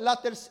 Luego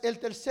el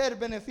tercer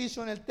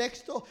beneficio en el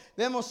texto,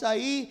 vemos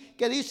ahí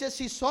que dice,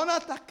 si son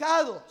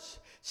atacados,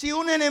 si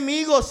un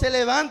enemigo se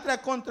levanta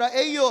contra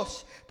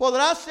ellos,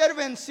 podrá ser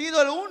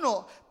vencido el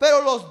uno,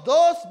 pero los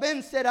dos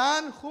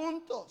vencerán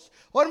juntos.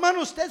 Oh,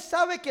 hermano, usted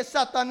sabe que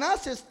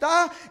Satanás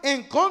está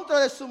en contra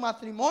de su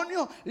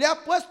matrimonio. Le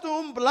ha puesto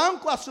un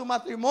blanco a su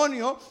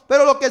matrimonio.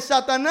 Pero lo que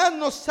Satanás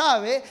no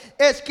sabe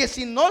es que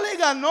si no le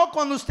ganó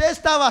cuando usted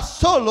estaba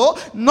solo,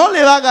 no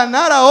le va a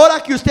ganar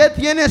ahora que usted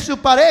tiene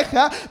su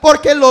pareja,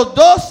 porque los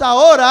dos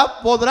ahora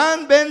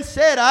podrán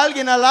vencer.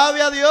 Alguien alabe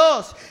a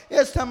Dios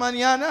esta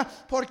mañana,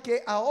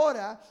 porque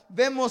ahora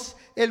vemos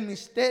el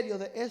misterio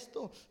de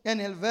esto.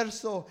 En el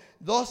verso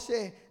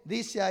 12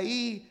 dice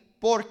ahí,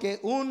 porque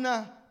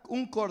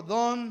un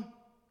cordón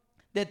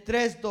de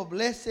 3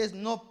 dobleces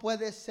no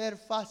puede ser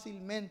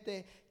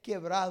fácilmente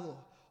quebrado.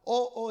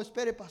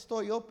 Espere,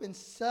 pastor,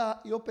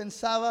 yo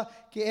pensaba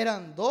que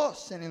eran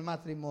 2 en el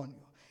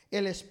matrimonio,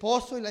 el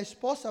esposo y la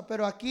esposa,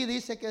 pero aquí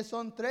dice que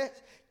son 3.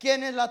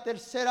 ¿Quién es la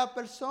tercera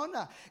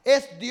persona?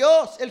 Es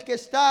Dios el que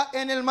está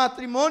en el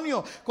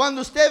matrimonio.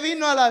 Cuando usted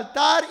vino al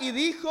altar y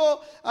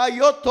dijo,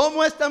 yo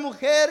tomo esta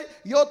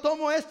mujer, yo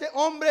tomo este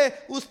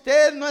hombre,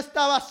 usted no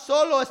estaba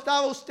solo,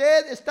 estaba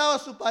usted, estaba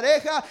su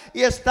pareja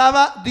y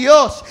estaba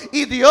Dios.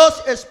 Y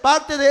Dios es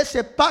parte de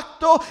ese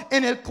pacto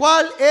en el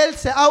cual Él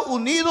se ha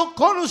unido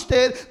con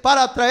usted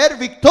para traer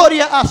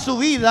victoria a su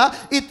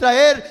vida y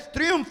traer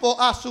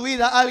triunfo a su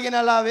vida. Alguien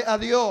alabe a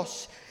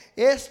Dios.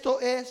 Esto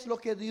es lo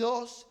que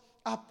Dios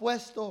ha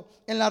puesto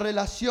en la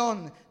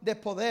relación de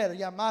poder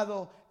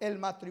llamado el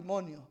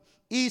matrimonio.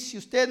 Y si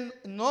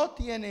usted no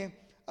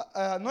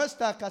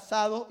está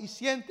casado y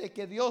siente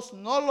que Dios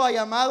no lo ha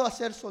llamado a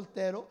ser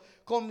soltero,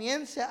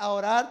 comience a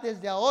orar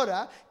desde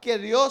ahora que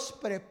Dios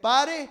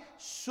prepare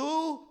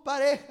su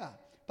pareja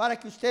para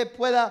que usted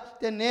pueda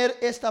tener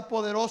esta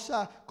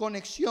poderosa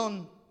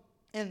conexión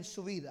en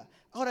su vida.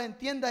 Ahora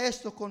entienda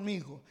esto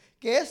conmigo,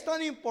 que es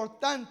tan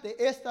importante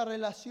esta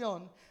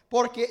relación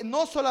porque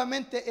no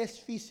solamente es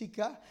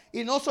física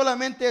y no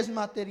solamente es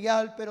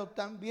material, pero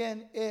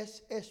también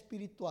es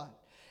espiritual.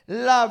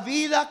 La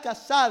vida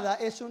casada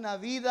es una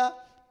vida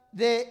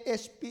de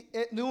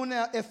un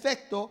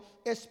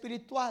efecto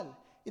espiritual.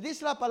 Y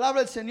dice la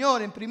palabra del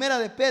Señor en Primera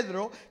de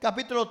Pedro,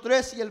 capítulo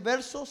 3 y el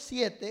verso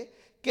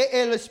 7, que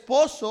el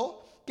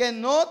esposo que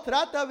no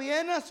trata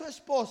bien a su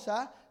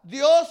esposa,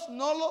 Dios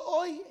no lo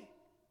oye.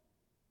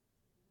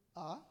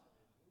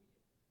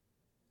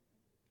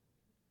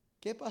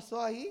 ¿Qué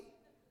pasó ahí?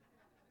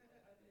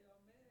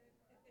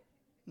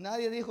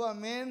 Nadie dijo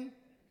amén,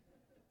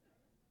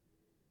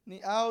 ni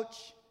ouch,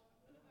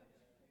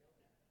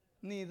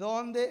 ni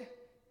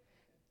dónde.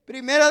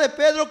 Primera de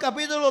Pedro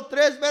capítulo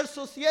 3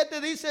 verso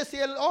 7 dice: si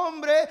el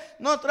hombre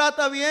no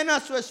trata bien a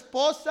su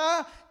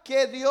esposa,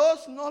 que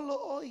Dios no lo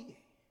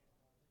oye.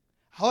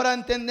 Ahora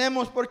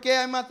entendemos por qué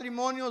hay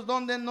matrimonios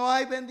donde no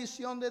hay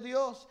bendición de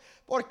Dios.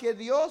 Porque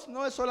Dios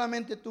no es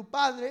solamente tu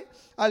padre,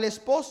 al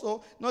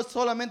esposo no es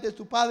solamente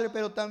tu padre,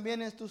 pero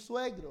también es tu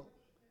suegro.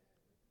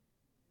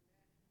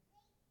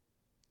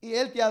 Y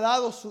Él te ha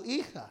dado su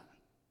hija.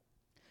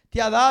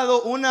 Te ha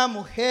dado una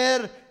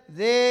mujer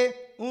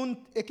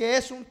que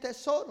es un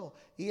tesoro.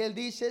 Y Él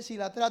dice, si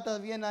la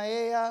tratas bien a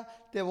ella,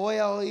 te voy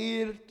a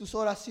oír tus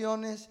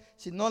oraciones.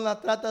 Si no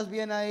la tratas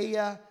bien a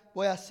ella,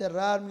 voy a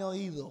cerrar mi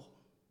oído.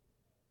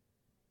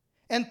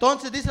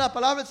 Entonces dice la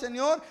palabra del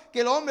Señor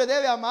que el hombre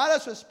debe amar a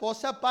su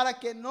esposa para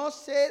que no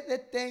se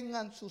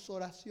detengan sus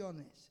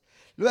oraciones.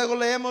 Luego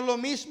leemos lo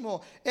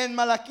mismo en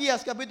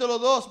Malaquías capítulo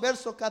 2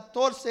 versos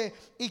 14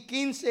 y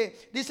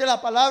 15. Dice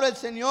la palabra del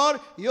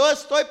Señor: yo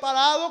estoy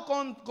parado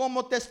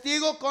como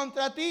testigo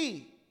contra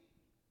ti.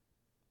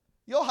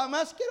 Yo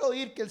jamás quiero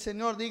oír que el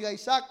Señor diga: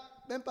 Isaac,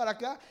 ven para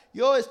acá,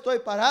 yo estoy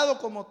parado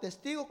como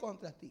testigo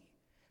contra ti.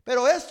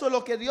 Pero esto es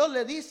lo que Dios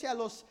le dice a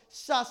los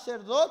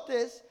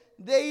sacerdotes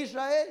de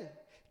Israel.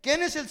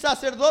 ¿Quién es el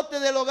sacerdote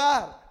del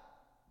hogar?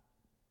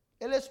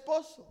 El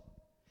esposo.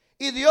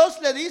 Y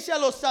Dios le dice a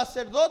los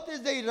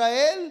sacerdotes de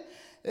Israel: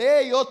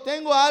 yo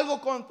tengo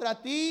algo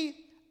contra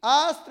ti.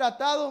 Has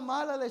tratado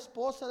mal a la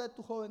esposa de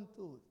tu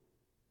juventud.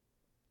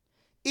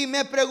 Y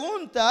me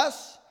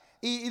preguntas,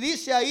 y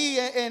dice ahí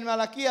en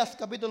Malaquías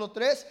capítulo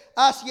 3,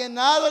 has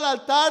llenado el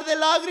altar de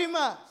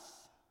lágrimas.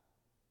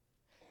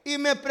 Y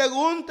me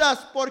preguntas,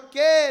 ¿por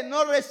qué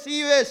no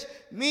recibes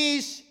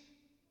mis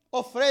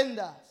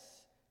ofrendas?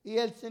 Y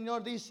el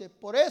Señor dice: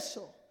 por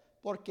eso,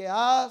 porque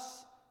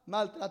has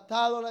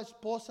maltratado a la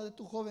esposa de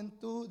tu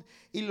juventud.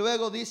 Y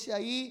luego dice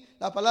ahí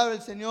la palabra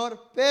del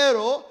Señor: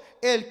 pero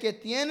el que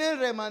tiene el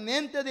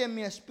remanente de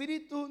mi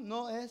espíritu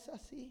no es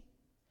así.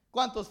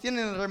 ¿Cuántos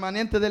tienen el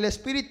remanente del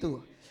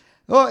espíritu?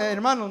 Oh,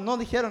 hermanos, no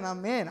dijeron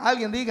amén.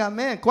 Alguien diga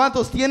amén.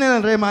 ¿Cuántos tienen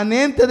el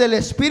remanente del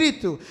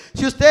espíritu?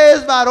 Si usted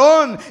es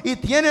varón y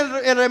tiene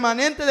el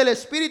remanente del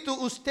espíritu,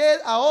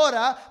 usted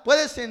ahora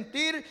puede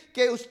sentir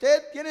que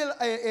usted tiene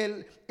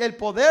el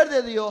poder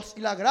de Dios y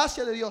la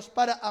gracia de Dios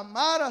para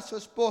amar a su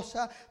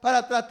esposa,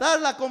 para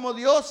tratarla como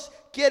Dios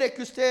quiere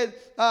que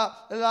usted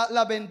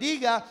la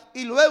bendiga.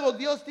 Y luego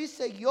Dios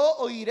dice: yo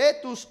oiré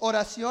tus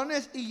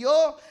oraciones y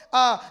yo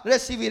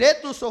recibiré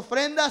tus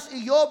ofrendas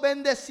y yo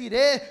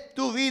bendeciré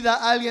tu vida.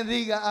 Alguien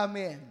diga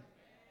amén.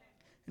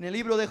 En el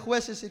libro de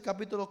Jueces, el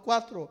capítulo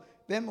 4,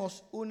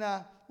 vemos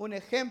un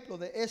ejemplo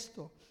de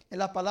esto en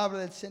la palabra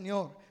del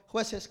Señor.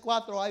 Jueces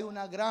 4, hay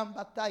una gran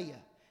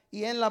batalla.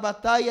 Y en la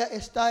batalla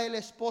está el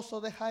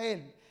esposo de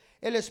Jael.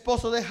 El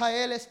esposo de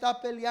Jael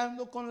está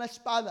peleando con la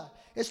espada.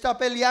 Está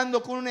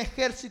peleando con un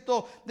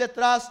ejército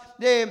detrás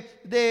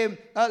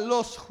de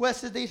los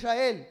jueces de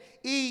Israel.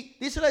 Y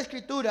dice la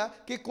escritura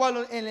que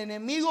cuando el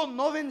enemigo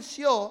no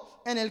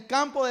venció en el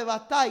campo de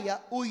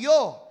batalla,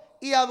 huyó.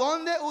 ¿Y a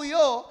dónde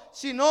huyó?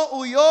 Si no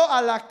huyó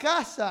a la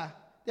casa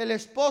del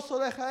esposo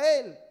de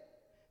Jael.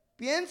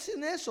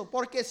 Piensen eso,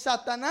 porque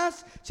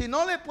Satanás, si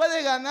no le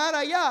puede ganar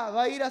allá,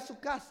 va a ir a su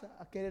casa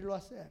a quererlo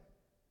hacer.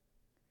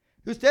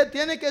 Y usted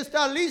tiene que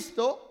estar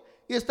listo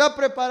y estar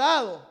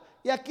preparado.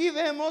 Y aquí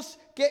vemos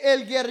que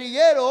el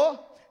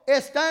guerrillero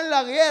está en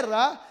la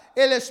guerra.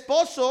 El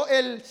esposo,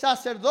 el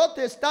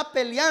sacerdote, está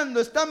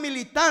peleando, está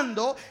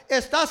militando,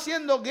 está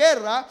haciendo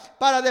guerra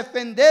para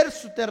defender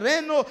su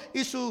terreno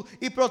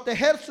y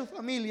proteger su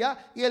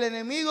familia. Y el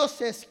enemigo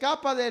se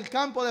escapa del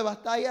campo de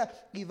batalla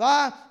y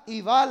va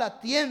a la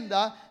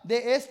tienda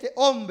de este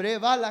hombre,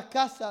 va a la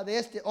casa de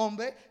este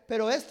hombre.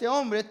 Pero este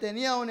hombre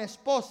tenía una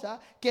esposa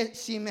que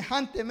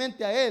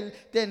semejantemente a él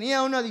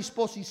tenía una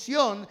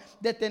disposición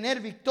de tener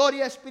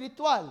victoria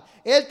espiritual.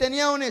 Él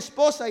tenía una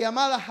esposa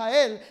llamada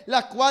Jael,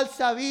 la cual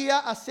sabía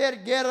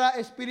hacer guerra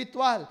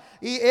espiritual.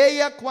 Y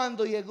ella,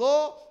 cuando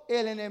llegó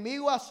el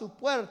enemigo a su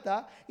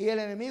puerta, y el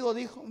enemigo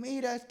dijo: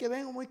 mira, es que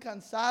vengo muy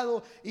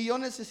cansado y yo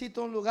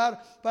necesito un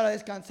lugar para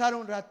descansar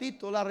un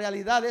ratito. La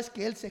realidad es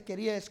que él se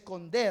quería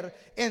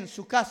esconder en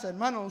su casa.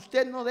 Hermano,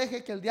 usted no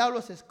deje que el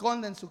diablo se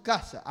esconda en su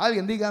casa.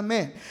 Alguien diga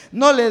amén.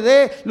 No le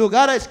dé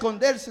lugar a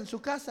esconderse en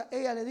su casa.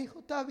 Ella le dijo: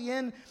 está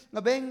bien,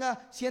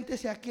 venga,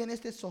 siéntese aquí en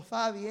este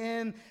sofá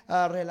bien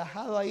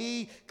relajado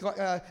ahí,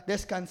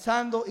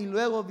 descansando. Y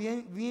luego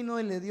vino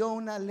y le dio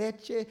una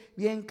leche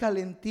bien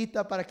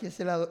calentita para que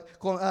se la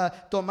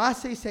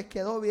tomase, y se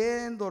quedó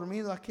bien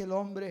dormido aquel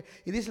hombre.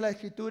 Y dice la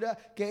escritura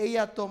que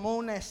ella tomó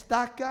una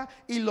estaca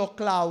y lo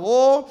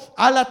clavó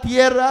a la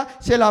tierra,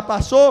 se la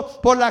pasó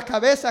por la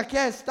cabeza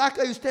aquella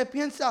estaca. Y usted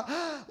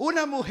piensa: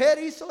 ¿una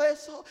mujer hizo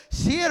eso?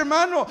 Sí,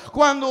 hermano,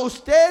 cuando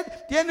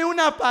usted tiene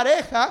una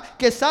pareja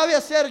que sabe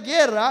hacer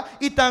guerra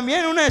y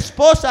también una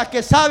esposa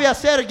que sabe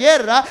hacer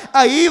guerra,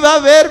 ahí va a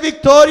haber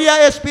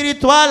victoria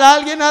espiritual.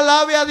 Alguien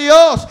alabe a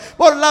Dios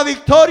por la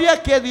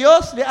victoria que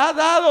Dios le ha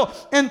dado.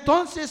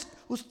 Entonces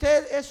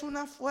usted es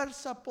una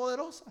fuerza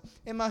poderosa.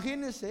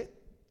 Imagínense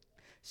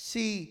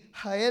si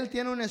Jael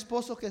tiene un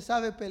esposo que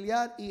sabe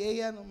pelear y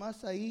ella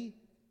nomás ahí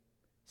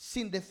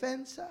sin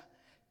defensa.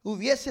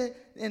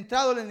 Hubiese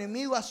entrado el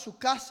enemigo a su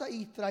casa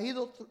y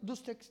traído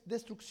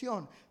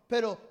destrucción.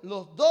 Pero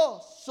los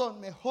dos son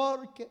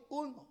mejor que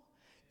uno.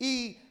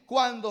 Y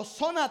cuando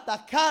son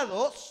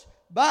atacados,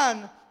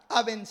 van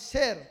a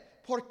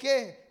vencer. ¿Por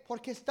qué?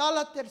 Porque está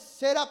la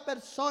tercera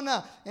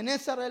persona en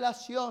esa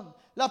relación.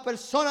 La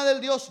persona del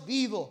Dios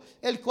vivo,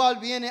 el cual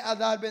viene a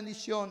dar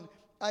bendición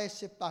a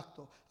ese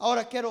pacto.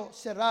 Ahora quiero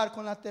cerrar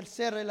con la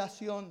tercera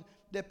relación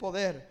de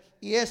poder.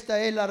 Y esta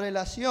es la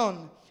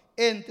relación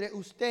entre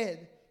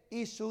usted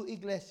y su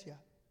iglesia.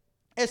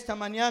 Esta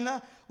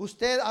mañana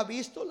usted ha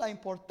visto la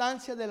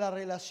importancia de la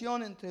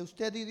relación entre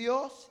usted y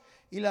Dios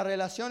y la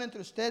relación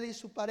entre usted y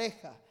su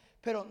pareja.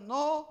 Pero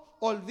no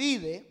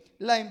olvide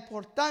la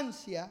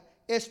importancia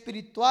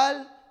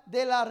espiritual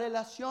de la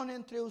relación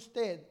entre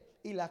usted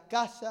y la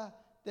casa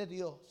de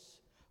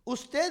Dios.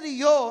 Usted y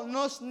yo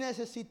nos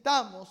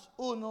necesitamos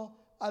uno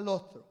al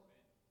otro.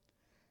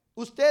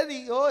 Usted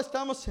y yo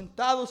estamos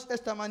sentados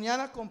esta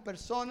mañana con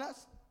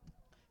personas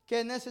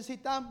que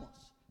necesitamos.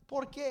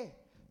 ¿Por qué?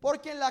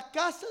 Porque en la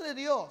casa de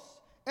Dios,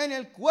 en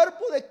el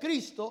cuerpo de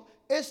Cristo,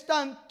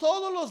 están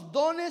todos los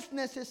dones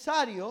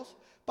necesarios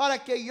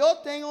para que yo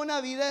tenga una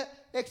vida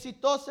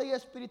exitosa y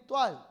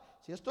espiritual.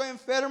 Si estoy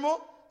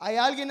enfermo, hay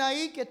alguien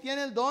ahí que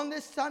tiene el don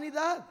de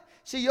sanidad.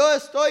 Si yo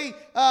estoy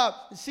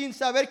sin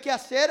saber qué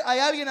hacer, hay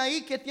alguien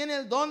ahí que tiene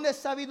el don de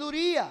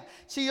sabiduría.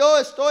 Si yo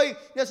estoy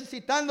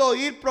necesitando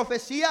oír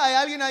profecía, hay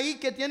alguien ahí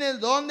que tiene el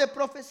don de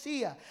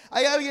profecía.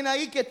 Hay alguien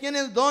ahí que tiene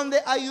el don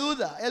de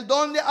ayuda, el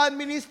don de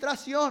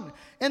administración.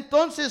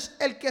 Entonces,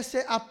 el que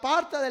se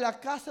aparta de la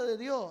casa de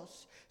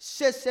Dios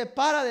se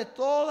separa de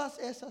todas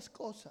esas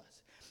cosas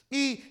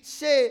y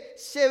se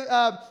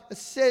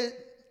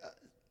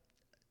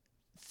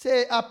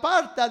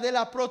aparta de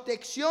la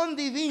protección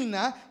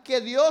divina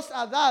que Dios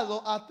ha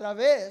dado a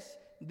través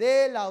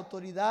de la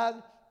autoridad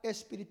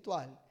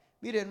espiritual.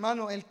 Mire,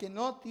 hermano, el que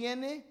no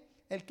tiene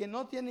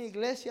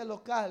iglesia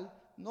local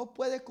no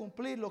puede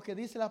cumplir lo que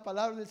dice la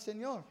palabra del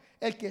Señor.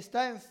 El que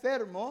está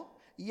enfermo,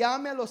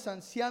 llame a los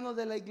ancianos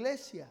de la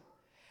iglesia.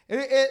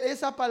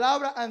 Esa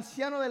palabra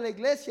anciano de la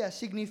iglesia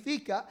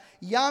significa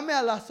llame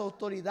a las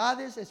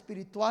autoridades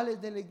espirituales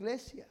de la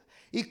iglesia.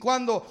 Y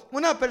cuando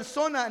una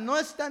persona no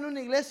está en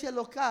una iglesia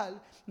local,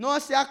 no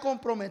se ha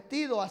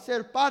comprometido a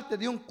ser parte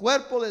de un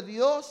cuerpo de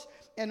Dios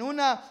en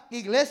una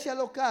iglesia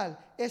local,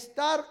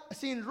 estar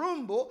sin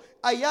rumbo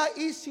allá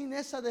y sin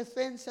esa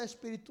defensa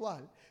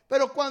espiritual.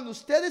 Pero cuando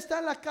usted está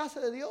en la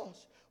casa de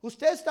Dios,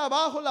 usted está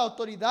bajo la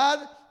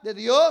autoridad de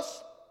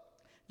Dios.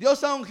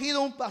 Dios ha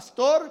ungido un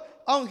pastor,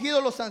 ha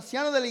ungido los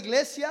ancianos de la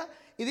iglesia.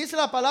 Y dice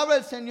la palabra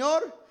del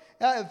Señor,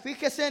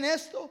 fíjese en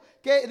esto,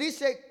 que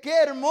dice: qué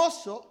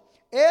hermoso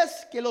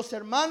es que los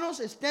hermanos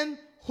estén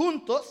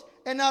juntos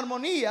en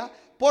armonía,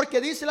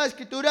 porque dice la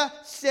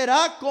escritura: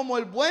 será como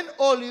el buen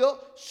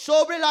óleo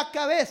sobre la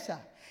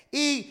cabeza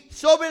y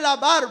sobre la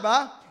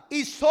barba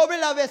y sobre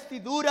la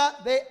vestidura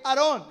de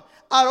Aarón.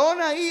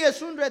 Aarón ahí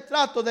es un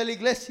retrato de la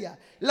iglesia.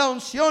 La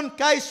unción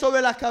cae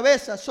sobre la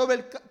cabeza, sobre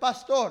el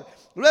pastor.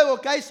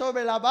 Luego cae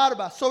sobre la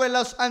barba, sobre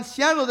los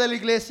ancianos de la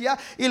iglesia.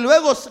 Y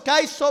luego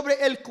cae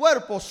sobre el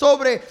cuerpo,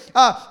 sobre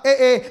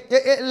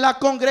la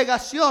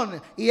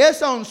congregación. Y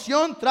esa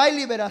unción trae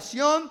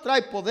liberación,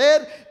 trae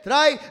poder,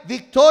 trae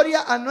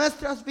victoria a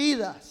nuestras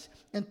vidas.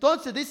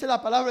 Entonces dice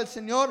la palabra del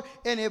Señor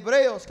en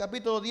Hebreos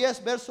capítulo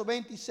 10, verso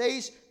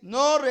 26.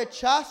 No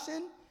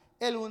rechacen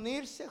el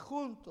unirse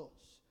juntos,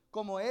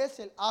 como es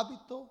el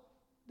hábito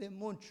de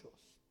muchos.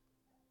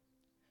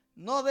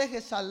 No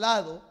dejes al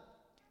lado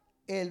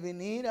el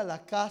venir a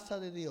la casa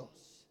de Dios.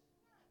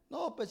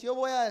 No, pues yo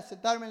voy a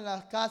sentarme en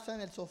la casa,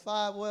 en el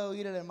sofá, voy a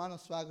oír al hermano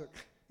Swagger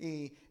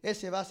y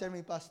ese va a ser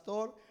mi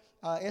pastor,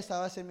 esa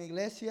va a ser mi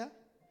iglesia.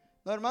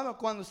 No, hermano,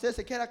 cuando usted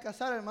se quiera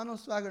casar, el hermano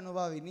Swagger no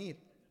va a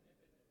venir.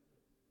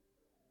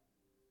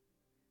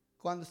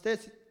 Cuando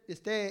usted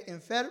esté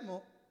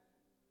enfermo,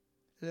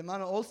 el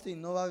hermano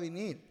Austin no va a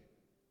venir.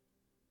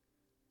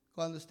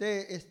 Cuando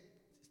usted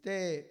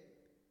esté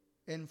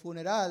en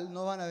funeral,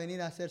 no van a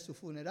venir a hacer su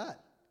funeral.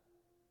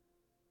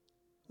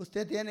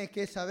 Usted tiene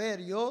que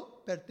saber,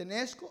 yo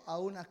pertenezco a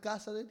una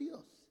casa de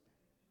Dios.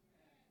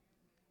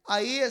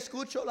 Ahí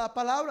escucho la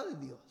palabra de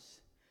Dios.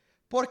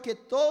 Porque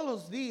todos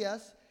los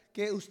días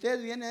que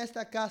usted viene a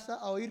esta casa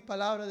a oír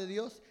palabra de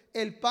Dios,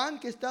 el pan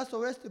que está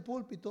sobre este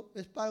púlpito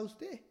es para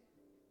usted.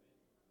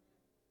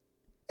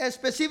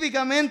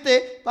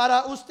 Específicamente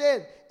para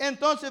usted.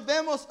 Entonces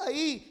vemos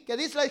ahí que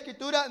dice la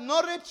escritura,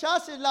 no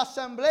rechaces la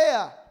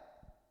asamblea,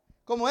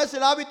 como es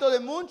el hábito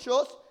de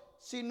muchos,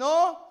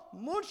 sino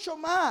mucho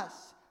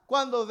más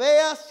cuando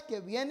veas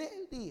que viene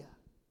el día.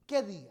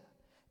 ¿Qué día?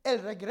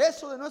 El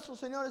regreso de nuestro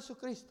Señor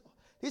Jesucristo.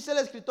 Dice el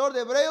escritor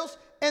de Hebreos,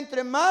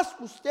 entre más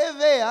usted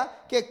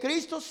vea que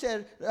Cristo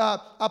se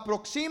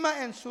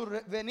aproxima en su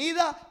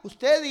venida,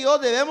 usted y yo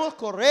debemos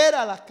correr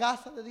a la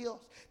casa de Dios.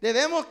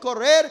 Debemos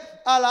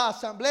correr a la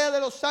asamblea de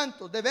los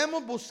santos.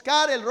 Debemos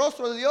buscar el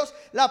rostro de Dios,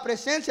 la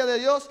presencia de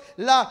Dios,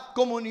 la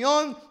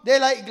comunión de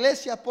la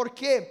iglesia. ¿Por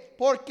qué?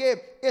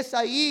 Porque es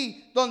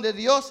ahí donde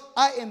Dios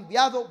ha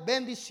enviado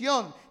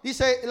bendición.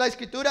 Dice la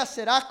escritura,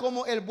 será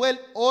como el buen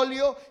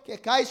óleo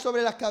que cae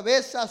sobre la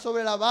cabeza,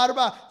 sobre la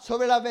barba,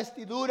 sobre la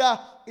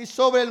vestidura y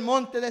sobre el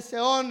monte de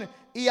Seón.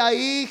 Y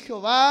ahí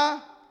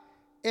Jehová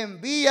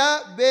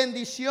envía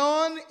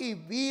bendición y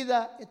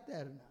vida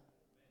eterna.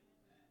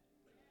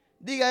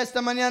 Diga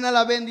esta mañana,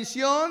 la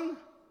bendición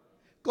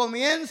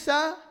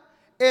comienza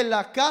en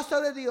la casa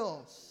de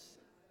Dios.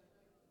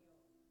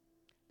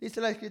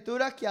 Dice la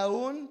escritura que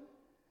aún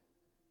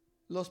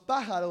los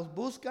pájaros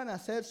buscan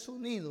hacer su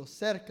nido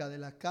cerca de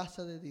la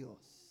casa de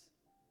Dios.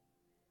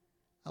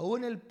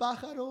 Aún el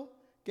pájaro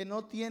que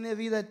no tiene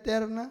vida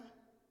eterna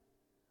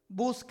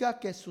busca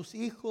que sus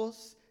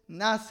hijos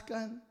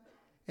nazcan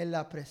en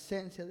la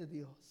presencia de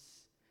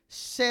Dios,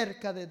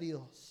 cerca de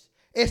Dios.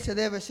 Ese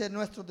debe ser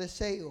nuestro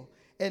deseo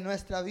en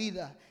nuestra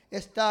vida,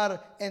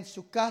 estar en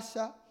su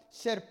casa,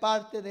 ser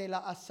parte de la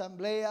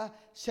asamblea,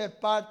 ser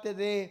parte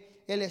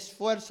de el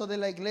esfuerzo de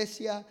la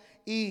iglesia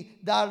y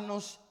dar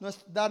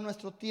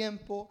nuestro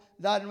tiempo,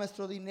 dar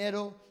nuestro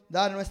dinero,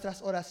 dar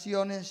nuestras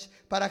oraciones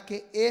para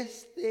que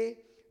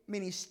este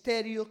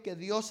ministerio que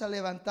Dios ha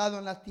levantado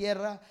en la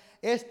tierra,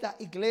 esta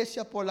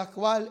iglesia por la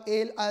cual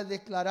Él ha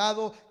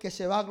declarado que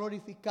se va a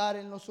glorificar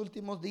en los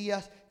últimos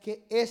días,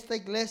 que esta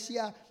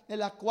iglesia en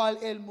la cual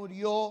Él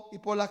murió y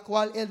por la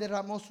cual Él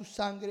derramó su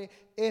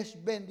sangre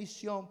es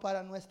bendición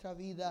para nuestra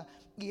vida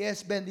y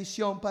es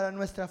bendición para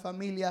nuestra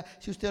familia.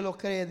 Si usted lo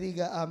cree,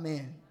 diga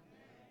amén.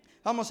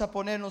 Vamos a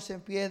ponernos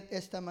en pie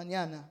esta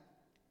mañana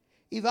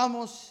y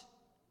vamos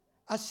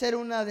a hacer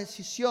una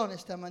decisión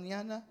esta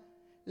mañana.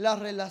 Las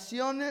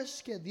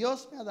relaciones que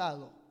Dios me ha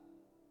dado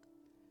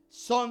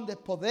son de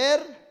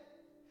poder,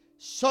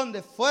 son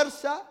de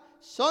fuerza,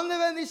 son de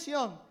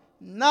bendición.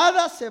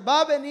 Nada se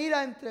va a venir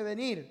a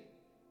entrevenir.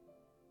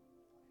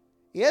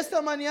 Y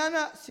esta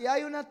mañana, si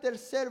hay una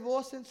tercera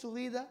voz en su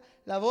vida,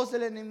 la voz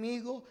del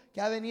enemigo que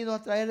ha venido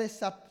a traer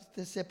esa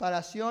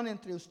separación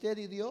entre usted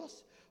y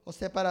Dios, o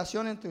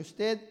separación entre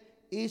usted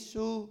y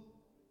su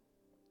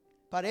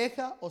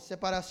pareja, o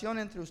separación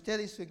entre usted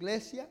y su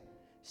iglesia,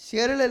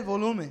 ciérrele el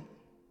volumen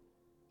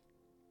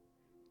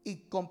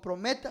y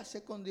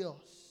comprométase con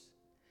Dios.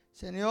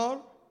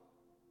 Señor,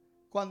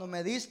 cuando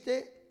me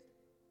diste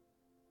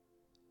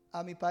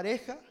a mi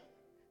pareja,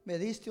 me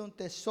diste un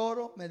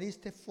tesoro, me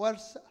diste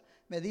fuerza,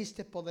 me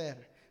diste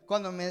poder.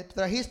 Cuando me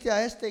trajiste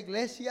a esta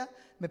iglesia,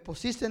 me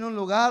pusiste en un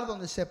lugar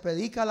donde se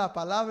predica la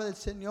palabra del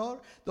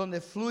Señor, donde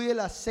fluye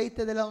el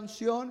aceite de la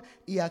unción,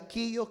 y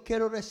aquí yo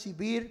quiero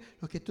recibir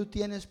lo que tú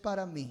tienes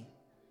para mí.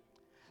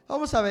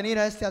 Vamos a venir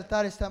a este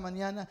altar esta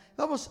mañana.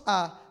 Vamos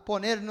a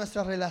poner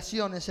nuestras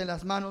relaciones en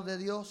las manos de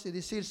Dios y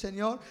decir: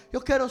 Señor,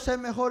 yo quiero ser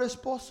mejor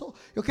esposo,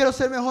 yo quiero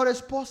ser mejor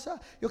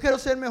esposa, yo quiero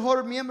ser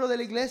mejor miembro de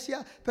la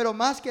iglesia, pero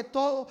más que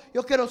todo,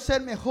 yo quiero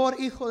ser mejor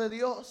hijo de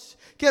Dios.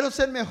 Quiero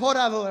ser mejor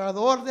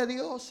adorador de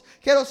Dios.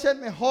 Quiero ser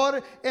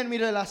mejor en mi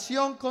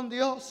relación con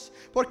Dios,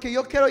 porque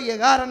yo quiero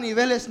llegar a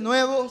niveles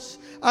nuevos,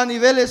 a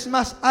niveles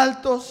más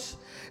altos.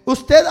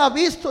 Usted ha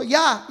visto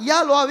ya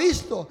lo ha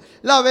visto,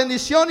 la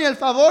bendición y el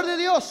favor de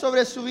Dios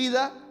sobre su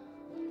vida.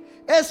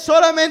 Es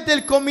solamente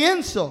el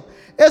comienzo,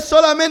 es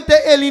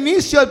solamente el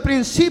inicio, el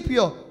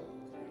principio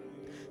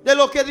de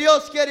lo que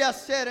Dios quiere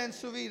hacer en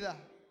su vida.